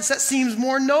sense. That seems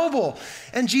more noble.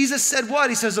 And Jesus said what?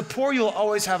 He says, the poor you'll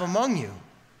always have among you.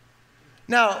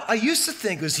 Now, I used to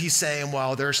think, was he saying,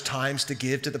 well, there's times to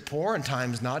give to the poor and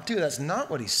times not to? That's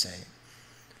not what he's saying.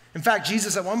 In fact,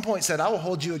 Jesus at one point said, I will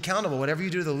hold you accountable. Whatever you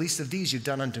do to the least of these, you've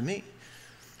done unto me.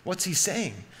 What's he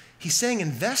saying? He's saying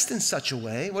invest in such a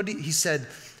way. He said,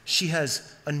 she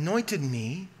has anointed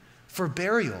me for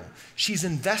burial. She's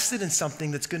invested in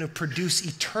something that's going to produce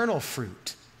eternal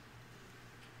fruit.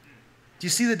 Do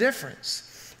you see the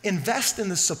difference? Invest in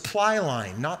the supply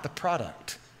line, not the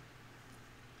product.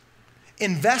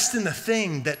 Invest in the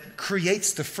thing that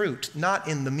creates the fruit, not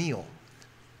in the meal.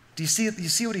 Do you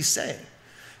see what he's saying?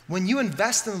 When you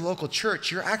invest in the local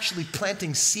church, you're actually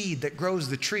planting seed that grows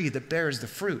the tree that bears the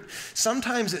fruit.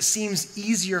 Sometimes it seems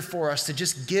easier for us to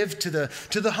just give to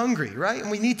the hungry, right?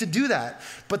 And we need to do that.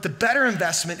 But the better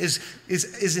investment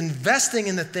is investing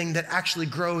in the thing that actually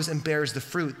grows and bears the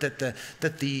fruit, that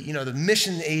the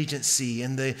mission agency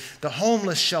and the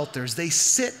homeless shelters, they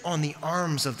sit on the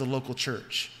arms of the local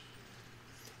church.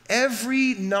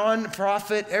 Every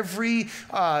nonprofit, every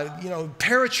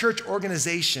parachurch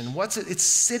organization, it's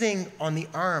sitting on the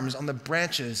arms, on the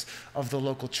branches of the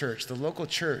local church. The local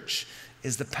church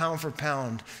is the pound for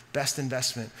pound best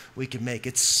investment we can make.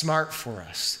 It's smart for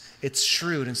us. It's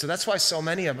shrewd. And so that's why so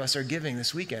many of us are giving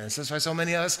this weekend. That's why so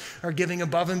many of us are giving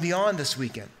above and beyond this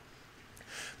weekend.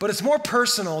 But it's more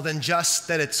personal than just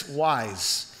that it's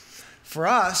wise. For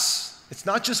us, it's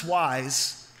not just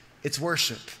wise, it's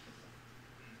worship.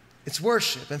 It's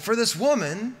worship. And for this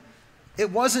woman, it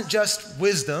wasn't just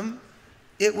wisdom,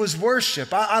 it was worship.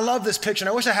 I love this picture, and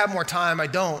I wish I had more time. I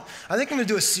don't. I think I'm going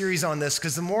to do a series on this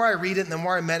because the more I read it and the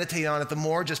more I meditate on it, the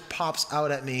more it just pops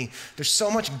out at me. There's so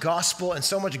much gospel and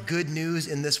so much good news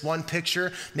in this one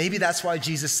picture. Maybe that's why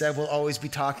Jesus said we'll always be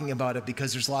talking about it,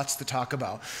 because there's lots to talk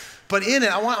about. But in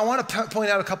it, I want to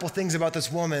point out a couple things about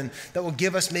this woman that will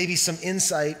give us maybe some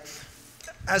insight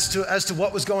as to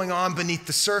what was going on beneath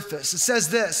the surface. It says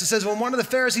this. It says, when one of the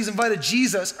Pharisees invited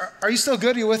Jesus, are you still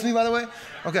good? Are you with me, by the way?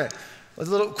 Okay.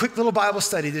 A quick little Bible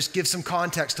study just gives some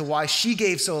context to why she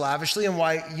gave so lavishly and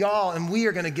why y'all and we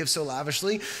are going to give so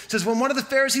lavishly. It says, when one of the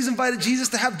Pharisees invited Jesus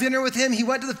to have dinner with him, he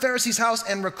went to the Pharisee's house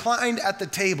and reclined at the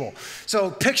table. So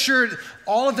picture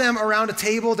all of them around a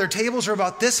table. Their tables are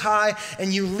about this high,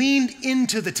 and you leaned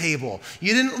into the table.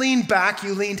 You didn't lean back,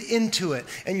 you leaned into it,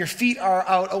 and your feet are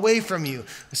out away from you.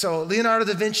 So Leonardo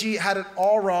da Vinci had it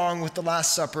all wrong with the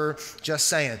Last Supper, just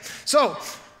saying. So,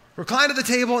 reclined at the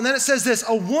table, and then it says this,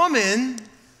 a woman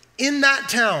in that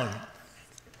town.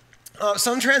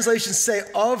 Some translations say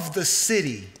of the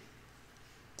city.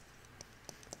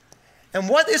 And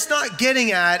what it's not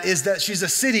getting at is that she's a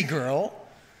city girl.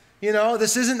 You know,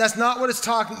 that's not what it's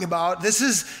talking about. This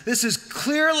is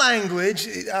clear language.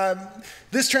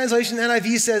 This translation,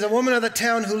 NIV, says, a woman of the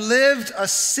town who lived a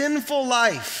sinful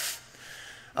life.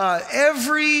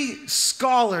 Every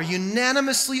scholar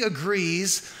unanimously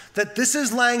agrees that this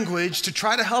is language to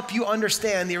try to help you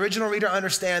understand, the original reader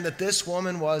understand, that this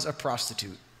woman was a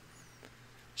prostitute.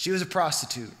 She was a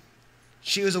prostitute.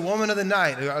 She was a woman of the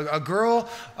night, a girl,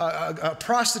 a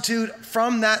prostitute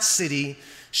from that city.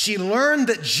 She learned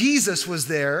that Jesus was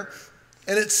there,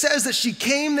 and it says that she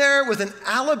came there with an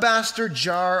alabaster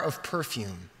jar of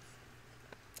perfume.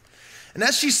 And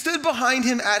as she stood behind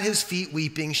him at his feet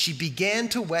weeping, she began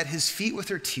to wet his feet with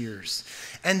her tears.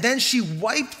 And then she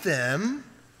wiped them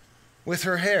with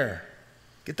her hair.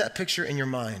 Get that picture in your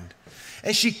mind.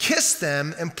 And she kissed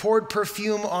them and poured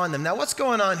perfume on them. Now, what's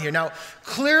going on here? Now,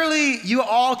 clearly, you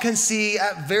all can see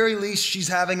at very least she's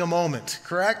having a moment,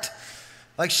 correct?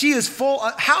 Like, she is full.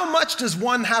 How much does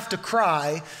one have to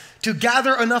cry to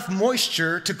gather enough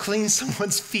moisture to clean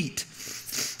someone's feet?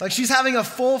 Like, she's having a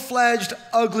full-fledged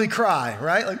ugly cry,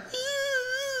 right? Like,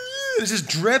 it's just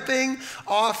dripping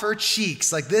off her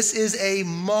cheeks. Like, this is a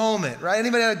moment, right?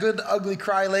 Anybody had a good ugly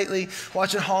cry lately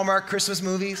watching Hallmark Christmas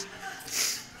movies?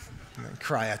 I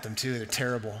cry at them too. They're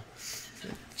terrible.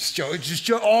 Just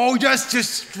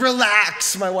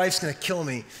relax. My wife's going to kill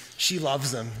me. She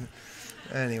loves them.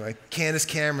 Anyway, Candace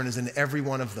Cameron is in every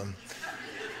one of them.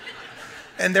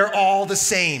 And they're all the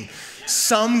same.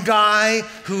 Some guy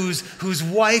whose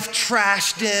wife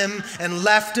trashed him and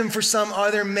left him for some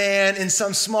other man in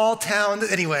some small town.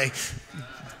 Anyway,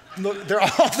 look, they're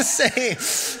all the same.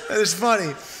 It's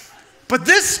funny. But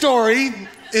this story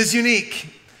is unique.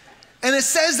 And it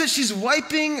says that she's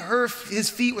wiping his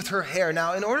feet with her hair.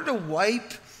 Now, in order to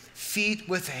wipe feet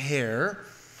with hair,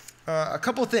 a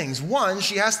couple things. One,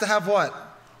 she has to have what?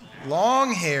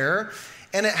 Long hair,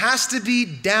 and it has to be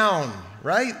down,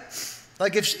 right?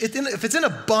 Like if it's in a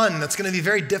bun, that's going to be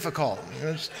very difficult.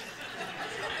 I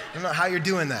don't know how you're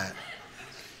doing that.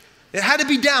 It had to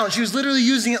be down. She was literally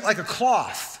using it like a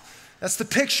cloth. That's the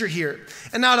picture here.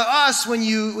 And now to us, when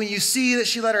you see that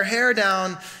she let her hair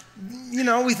down, you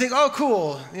know, we think, oh,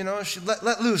 cool. You know, she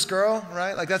let loose, girl,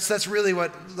 right? Like that's really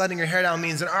what letting your hair down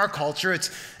means in our culture.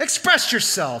 It's express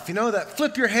yourself, you know, that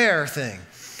flip your hair thing.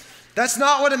 That's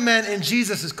not what it meant in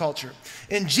Jesus' culture.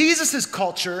 In Jesus'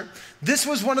 culture, this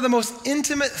was one of the most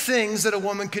intimate things that a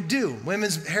woman could do.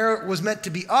 Women's hair was meant to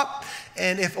be up,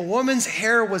 and if a woman's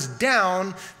hair was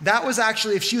down, that was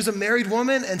actually, if she was a married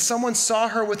woman and someone saw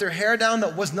her with her hair down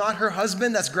that was not her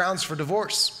husband, that's grounds for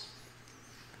divorce.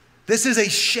 This is a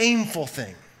shameful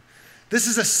thing. This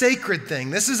is a sacred thing.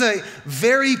 This is a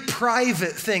very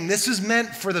private thing. This is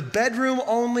meant for the bedroom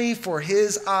only, for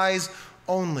his eyes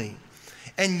only.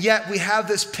 And yet we have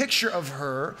this picture of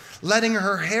her letting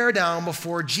her hair down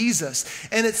before Jesus.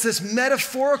 And it's this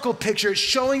metaphorical picture. It's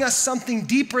showing us something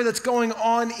deeper that's going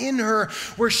on in her,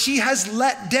 where she has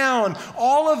let down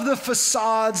all of the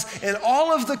facades and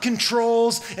all of the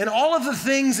controls and all of the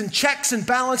things and checks and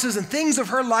balances and things of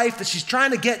her life that she's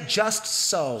trying to get just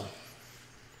so.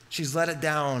 She's let it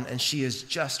down, and she is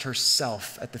just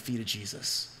herself at the feet of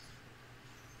Jesus.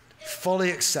 Fully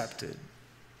accepted.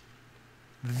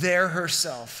 There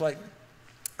herself. Like,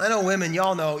 I know women,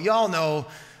 y'all know,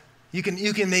 you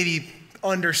can maybe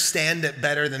understand it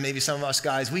better than maybe some of us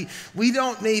guys. We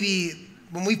don't maybe,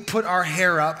 when we put our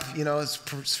hair up, you know, it's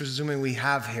presuming we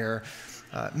have hair,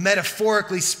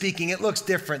 Metaphorically speaking, it looks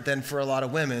different than for a lot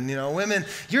of women. You know, women,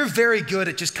 you're very good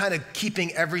at just kind of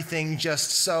keeping everything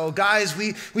just so. Guys,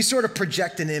 we sort of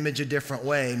project an image a different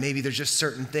way. Maybe there's just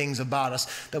certain things about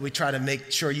us that we try to make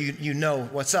sure you know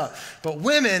what's up. But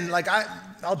women, like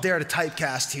I'll dare to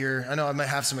typecast here. I know I might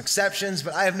have some exceptions,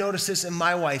 but I have noticed this in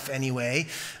my wife anyway,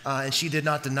 and she did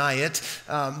not deny it,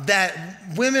 that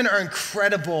women are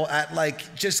incredible at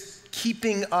like just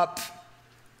keeping up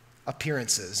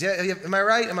appearances. Yeah, am I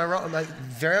right? Am I wrong? Am I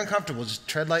very uncomfortable? Just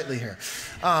tread lightly here.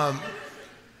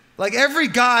 Like every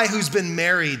guy who's been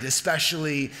married,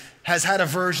 especially, has had a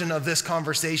version of this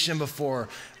conversation before.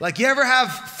 Like you ever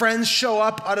have friends show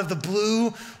up out of the blue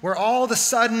where all of a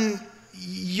sudden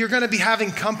you're going to be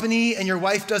having company and your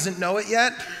wife doesn't know it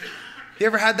yet? You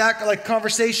ever had that like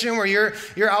conversation where you're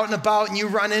out and about and you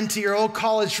run into your old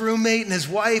college roommate and his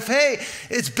wife? Hey,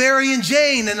 it's Barry and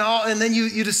Jane, and then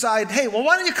you decide, hey, well,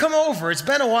 why don't you come over? It's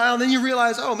been a while, and then you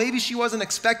realize, oh, maybe she wasn't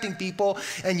expecting people,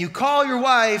 and you call your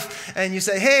wife and you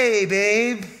say, hey,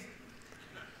 babe,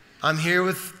 I'm here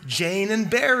with Jane and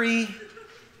Barry.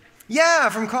 Yeah,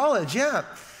 from college. Yeah,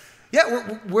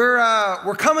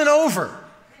 we're coming over.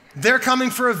 They're coming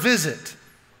for a visit.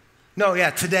 No, yeah,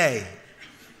 today.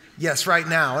 Yes, right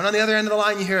now. And on the other end of the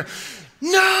line, you hear,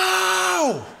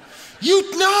 no,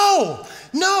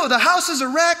 the house is a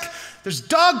wreck. There's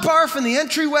dog barf in the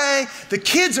entryway. The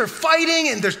kids are fighting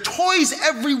and there's toys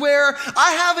everywhere.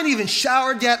 I haven't even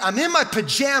showered yet. I'm in my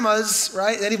pajamas,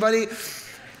 right? Anybody?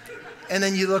 And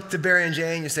then you look to Barry and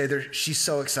Jane, you say, she's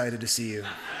so excited to see you.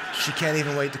 She can't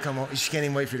even wait to come over. She can't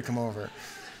even wait for you to come over.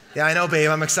 Yeah, I know, babe,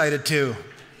 I'm excited too.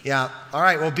 Yeah, all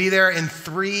right, we'll be there in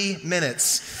 3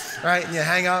 minutes, right? And you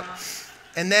hang up,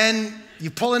 and then you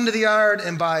pull into the yard,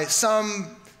 and by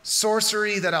some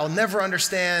sorcery that I'll never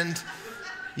understand,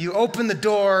 you open the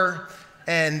door,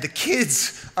 and the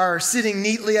kids are sitting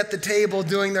neatly at the table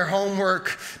doing their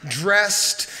homework,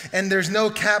 dressed, and there's no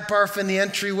cat barf in the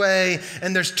entryway,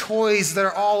 and there's toys that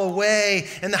are all away,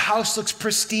 and the house looks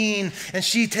pristine, and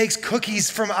she takes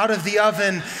cookies from out of the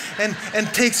oven and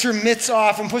takes her mitts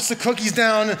off and puts the cookies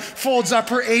down and folds up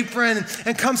her apron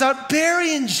and comes out,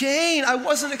 Barry and Jane, I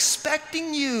wasn't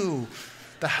expecting you.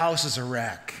 The house is a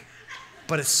wreck,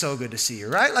 but it's so good to see you,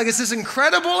 right? Like it's this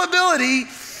incredible ability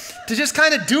to just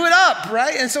kind of do it up,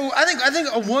 right? And so I think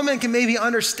a woman can maybe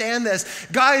understand this.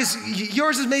 Guys,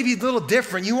 yours is maybe a little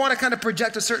different. You want to kind of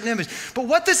project a certain image. But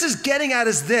what this is getting at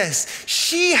is this.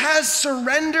 She has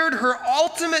surrendered her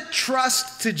ultimate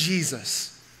trust to Jesus.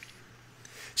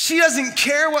 She doesn't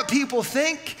care what people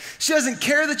think. She doesn't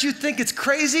care that you think it's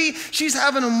crazy. She's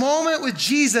having a moment with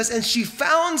Jesus, and she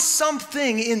found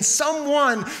something in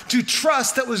someone to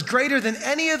trust that was greater than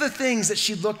any of the things that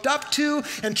she looked up to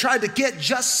and tried to get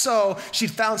just so. She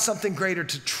found something greater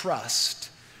to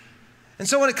trust. And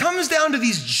so when it comes down to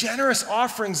these generous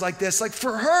offerings like this, like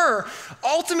for her,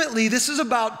 ultimately, this is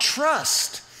about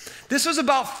trust. This was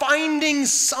about finding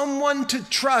someone to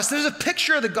trust. There's a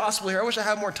picture of the gospel here. I wish I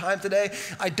had more time today.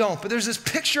 I don't. But there's this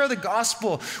picture of the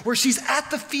gospel where she's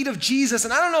at the feet of Jesus.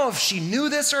 And I don't know if she knew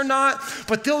this or not,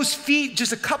 but those feet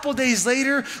just a couple days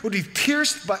later would be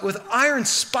pierced with iron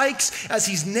spikes as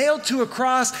he's nailed to a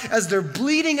cross, as they're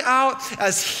bleeding out,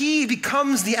 as he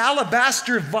becomes the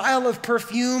alabaster vial of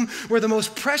perfume where the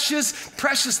most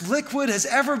precious liquid has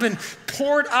ever been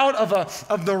poured out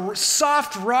of the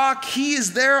soft rock. He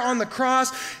is there on the cross.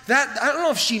 That I don't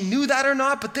know if she knew that or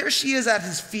not, but there she is at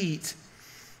his feet,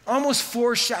 almost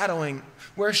foreshadowing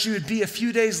where she would be a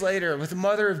few days later with the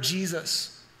mother of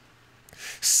Jesus,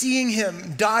 seeing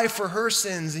him die for her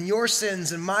sins and your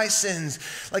sins and my sins.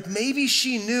 Like maybe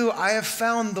she knew, I have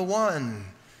found the one.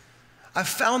 I've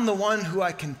found the one who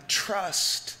I can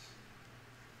trust.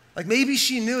 Like maybe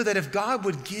she knew that if God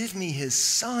would give me his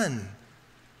son,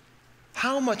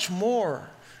 how much more,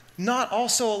 not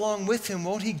also along with him,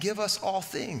 won't he give us all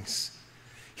things?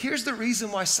 Here's the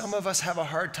reason why some of us have a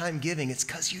hard time giving. It's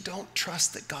because you don't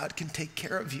trust that God can take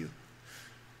care of you.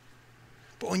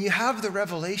 But when you have the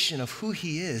revelation of who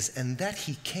he is and that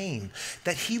he came,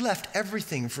 that he left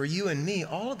everything for you and me,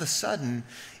 all of a sudden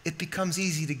it becomes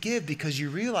easy to give because you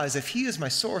realize if he is my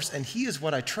source and he is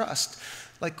what I trust,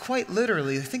 like quite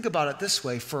literally, think about it this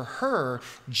way, for her,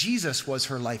 Jesus was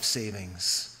her life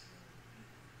savings.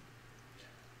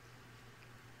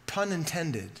 Pun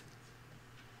intended.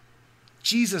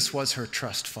 Jesus was her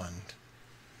trust fund.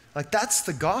 Like that's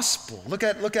the gospel. Look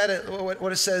at it,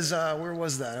 what it says, where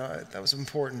was that? That was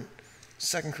important.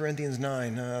 2 Corinthians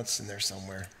 9, that's in there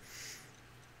somewhere.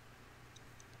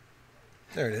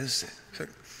 There it is.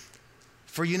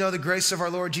 For you know the grace of our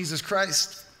Lord Jesus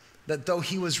Christ, that though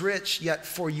he was rich, yet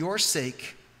for your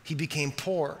sake he became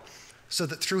poor, so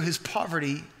that through his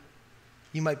poverty,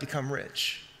 you might become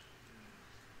rich.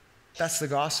 That's the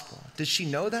gospel. Did she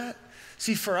know that?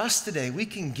 See, for us today, we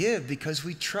can give because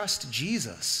we trust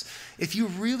Jesus. If you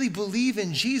really believe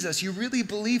in Jesus, you really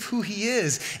believe who he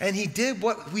is, and he did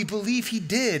what we believe he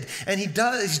did, and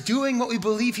he's doing what we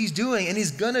believe he's doing, and he's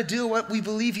gonna do what we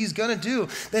believe he's gonna do,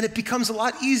 then it becomes a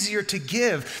lot easier to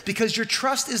give because your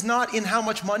trust is not in how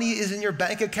much money is in your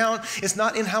bank account. It's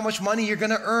not in how much money you're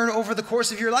gonna earn over the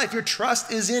course of your life. Your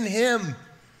trust is in him.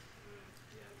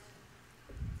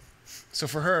 So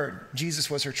for her, Jesus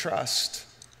was her trust.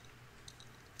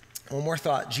 One more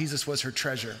thought, Jesus was her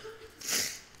treasure.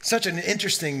 Such an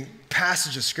interesting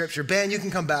passage of scripture. Ben, you can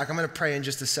come back. I'm going to pray in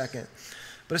just a second.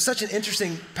 But it's such an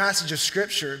interesting passage of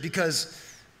scripture because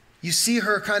you see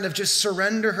her kind of just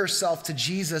surrender herself to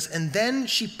Jesus, and then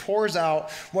she pours out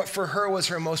what for her was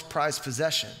her most prized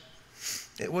possession.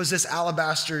 It was this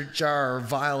alabaster jar or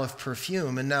vial of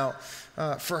perfume. And now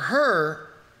for her,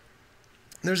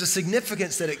 there's a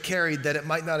significance that it carried that it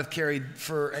might not have carried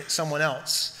for someone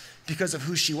else, because of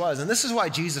who she was. And this is why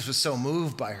Jesus was so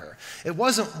moved by her. It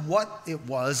wasn't what it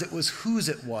was whose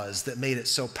it was that made it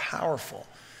so powerful.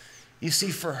 You see,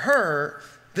 for her,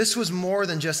 this was more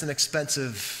than just an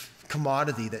expensive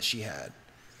commodity that she had.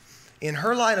 In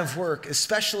her line of work,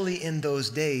 especially in those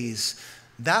days,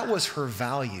 that was her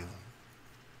value.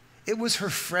 It was her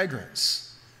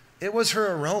fragrance. It was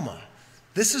her aroma.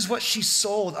 This is what she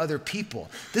sold other people.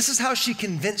 This is how she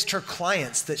convinced her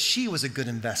clients that she was a good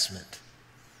investment.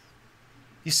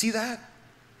 You see that?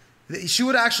 She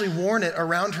would have actually worn it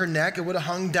around her neck. It would have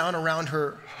hung down around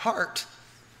her heart.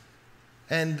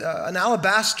 And an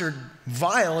alabaster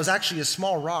vial is actually a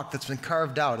small rock that's been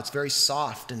carved out. It's very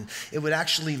soft, and it would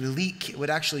actually leak. It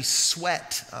would actually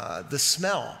sweat the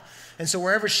smell. And so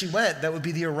wherever she went, that would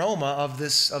be the aroma of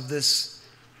this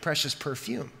precious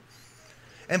perfume.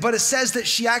 But it says that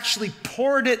she actually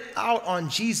poured it out on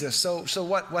Jesus. So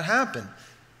what happened?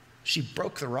 She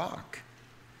broke the rock.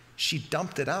 She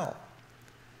dumped it out.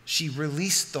 She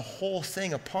released the whole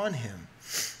thing upon him.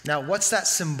 Now, what's that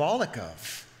symbolic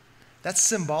of? That's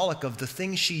symbolic of the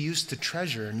thing she used to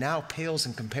treasure now pales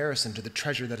in comparison to the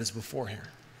treasure that is before her.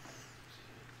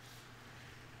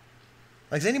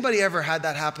 Like, has anybody ever had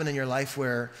that happen in your life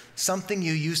where something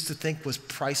you used to think was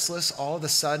priceless, all of a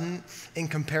sudden, in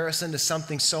comparison to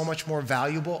something so much more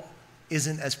valuable,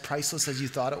 isn't as priceless as you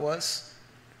thought it was?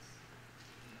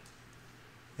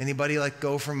 Anybody like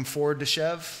go from Ford to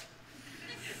Chev?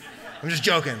 I'm just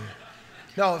joking.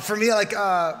 No, for me,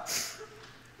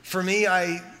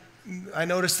 I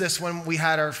noticed this when we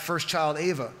had our first child,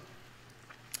 Ava.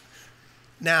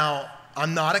 Now,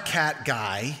 I'm not a cat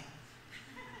guy.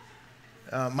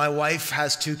 My wife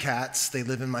has 2 cats. They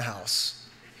live in my house.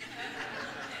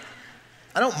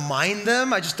 I don't mind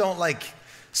them. I just don't like.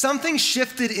 Something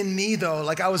shifted in me, though.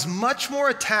 Like, I was much more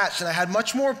attached, and I had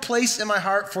much more place in my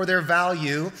heart for their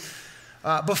value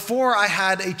before I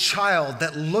had a child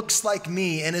that looks like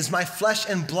me and is my flesh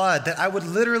and blood that I would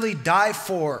literally die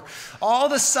for. All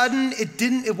of a sudden,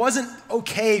 it wasn't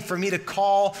okay for me to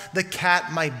call the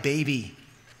cat my baby.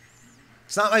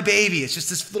 It's not my baby. It's just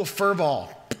this little fur ball,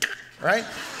 right?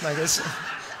 Like this.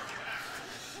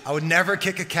 I would never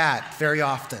kick a cat very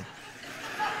often.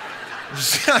 I'm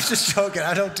just joking.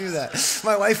 I don't do that.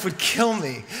 My wife would kill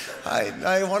me.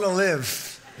 I want to live.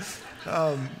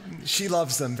 She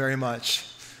loves them very much.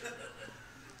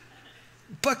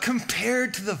 But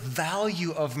compared to the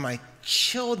value of my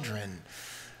children,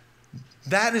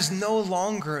 that is no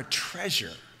longer a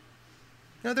treasure.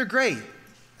 No, they're great.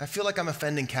 I feel like I'm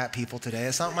offending cat people today.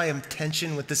 It's not my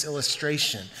intention with this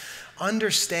illustration.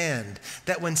 Understand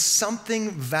that when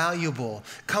something valuable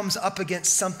comes up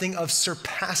against something of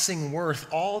surpassing worth,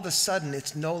 all of a sudden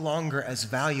it's no longer as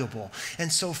valuable.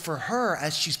 And so for her,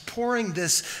 as she's pouring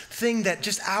this thing that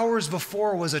just hours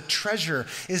before was a treasure,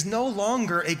 is no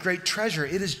longer a great treasure.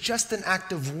 It is just an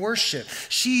act of worship.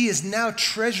 She is now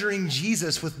treasuring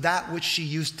Jesus with that which she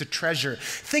used to treasure.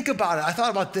 Think about it. I thought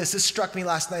about this. This struck me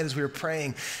last night as we were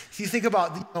praying. If you think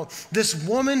about this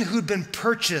woman who'd been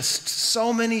purchased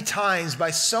so many times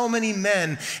by so many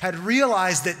men, had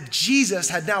realized that Jesus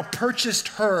had now purchased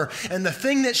her, and the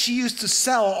thing that she used to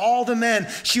sell all the men,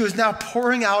 she was now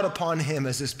pouring out upon him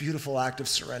as this beautiful act of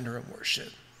surrender and worship.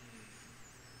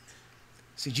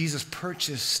 See, Jesus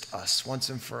purchased us once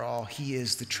and for all. He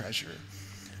is the treasure.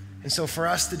 And so for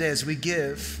us today, as we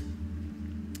give,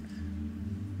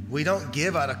 we don't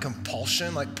give out of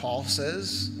compulsion like Paul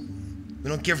says. We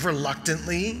don't give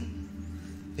reluctantly.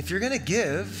 If you're going to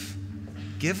give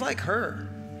like her.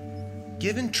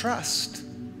 Give in trust.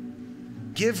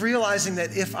 Give realizing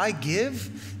that if I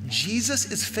give,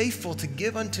 Jesus is faithful to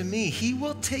give unto me. He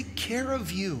will take care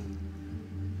of you.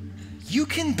 You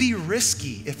can be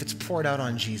risky if it's poured out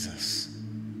on Jesus.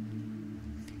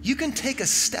 You can take a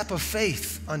step of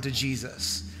faith unto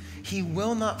Jesus. He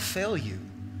will not fail you.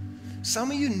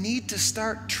 Some of you need to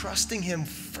start trusting him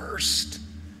first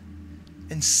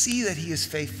and see that he is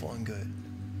faithful and good.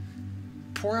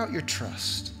 Pour out your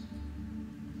trust.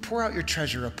 Pour out your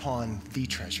treasure upon the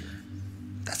treasure.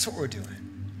 That's what we're doing.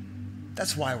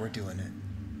 That's why we're doing it.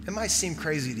 It might seem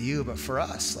crazy to you, but for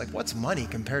us, like, what's money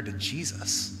compared to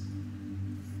Jesus?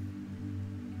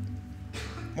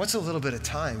 What's a little bit of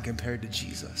time compared to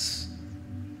Jesus?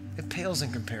 It pales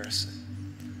in comparison.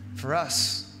 For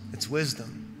us, it's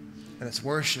wisdom, and it's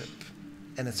worship,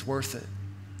 and it's worth it.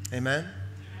 Amen?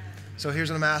 So here's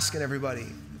what I'm asking everybody.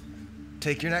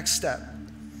 Take your next step.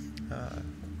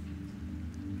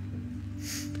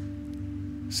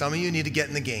 Some of you need to get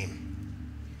in the game.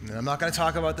 And I'm not going to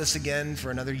talk about this again for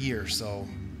another year, so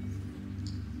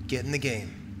get in the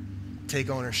game. Take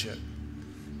ownership.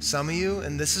 Some of you,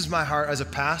 and this is my heart as a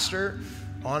pastor,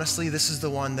 honestly, this is the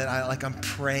one that I'm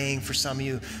praying for some of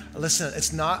you. Listen,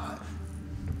 I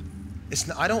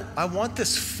want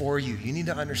this for you. You need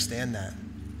to understand that.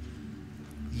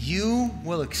 You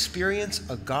will experience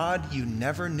a God you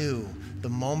never knew the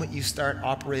moment you start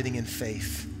operating in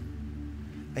faith.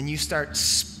 And you start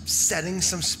setting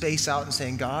some space out and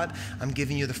saying, God, I'm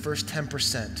giving you the first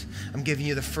 10%. I'm giving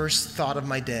you the first thought of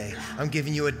my day. I'm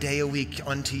giving you a day a week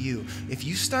unto you. If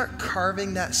you start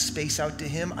carving that space out to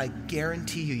him, I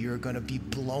guarantee you're going to be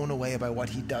blown away by what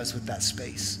he does with that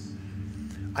space.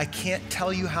 I can't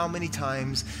tell you how many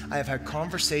times I have had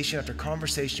conversation after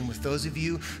conversation with those of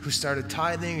you who started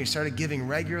tithing, you started giving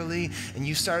regularly, and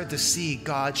you started to see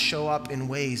God show up in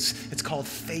ways. It's called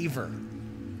favor.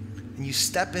 And you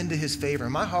step into his favor.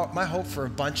 My hope for a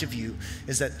bunch of you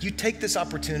is that you take this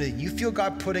opportunity, you feel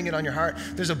God putting it on your heart.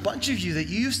 There's a bunch of you that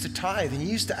you used to tithe and you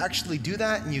used to actually do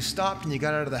that and you stopped and you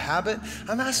got out of the habit.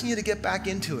 I'm asking you to get back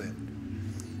into it.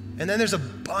 And then there's a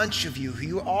bunch of you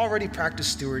who already practice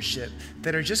stewardship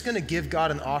that are just going to give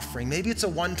God an offering. Maybe it's a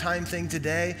one-time thing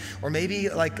today, or maybe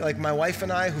like my wife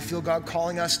and I who feel God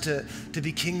calling us to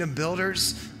be kingdom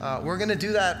builders. We're going to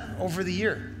do that over the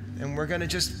year. And we're going to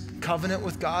just covenant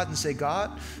with God and say,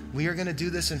 God, we are going to do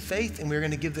this in faith, and we're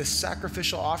going to give this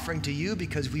sacrificial offering to you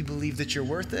because we believe that you're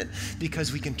worth it,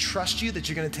 because we can trust you that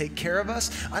you're going to take care of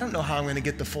us. I don't know how I'm going to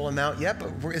get the full amount yet,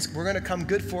 but we're going to come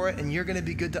good for it, and you're going to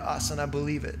be good to us, and I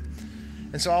believe it.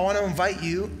 And so I want to invite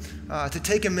you to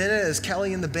take a minute as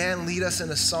Kelly and the band lead us in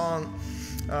a song.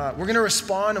 We're going to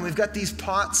respond, and we've got these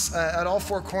pots at all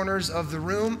four corners of the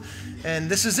room.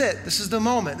 And this is it. This is the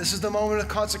moment. This is the moment of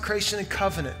consecration and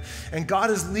covenant. And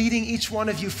God is leading each one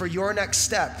of you for your next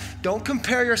step. Don't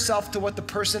compare yourself to what the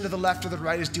person to the left or the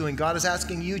right is doing. God is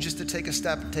asking you just to take a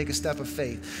step of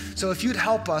faith. So if you'd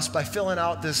help us by filling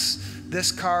out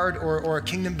this card or a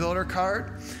Kingdom Builder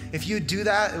card, if you do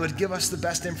that, it would give us the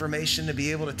best information to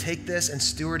be able to take this and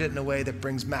steward it in a way that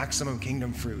brings maximum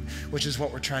kingdom fruit, which is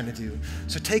what we're trying to do.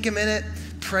 So take a minute,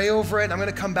 pray over it. I'm going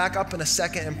to come back up in a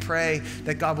second and pray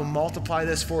that God will multiply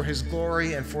this for his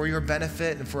glory and for your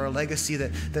benefit and for a legacy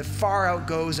that far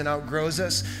outgoes and outgrows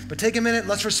us. But take a minute,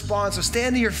 let's respond. So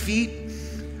stand to your feet.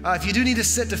 If you do need to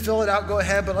sit to fill it out, go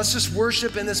ahead, but let's just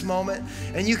worship in this moment.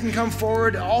 And you can come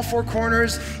forward, all four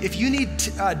corners. If you need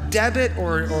debit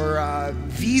or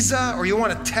Visa, or you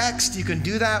want to text, you can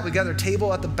do that. We got our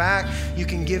table at the back. You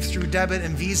can give through debit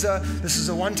and Visa. This is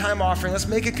a one-time offering. Let's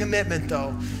make a commitment,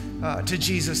 though, to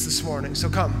Jesus this morning.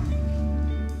 So come.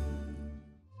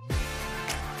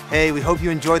 Hey, we hope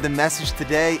you enjoyed the message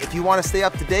today. If you want to stay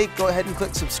up to date, go ahead and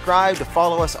click subscribe to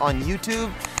follow us on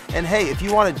YouTube. And hey, if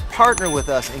you want to partner with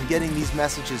us in getting these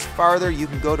messages farther, you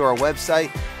can go to our website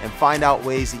and find out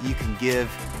ways that you can give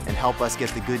and help us get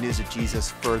the good news of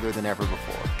Jesus further than ever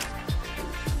before.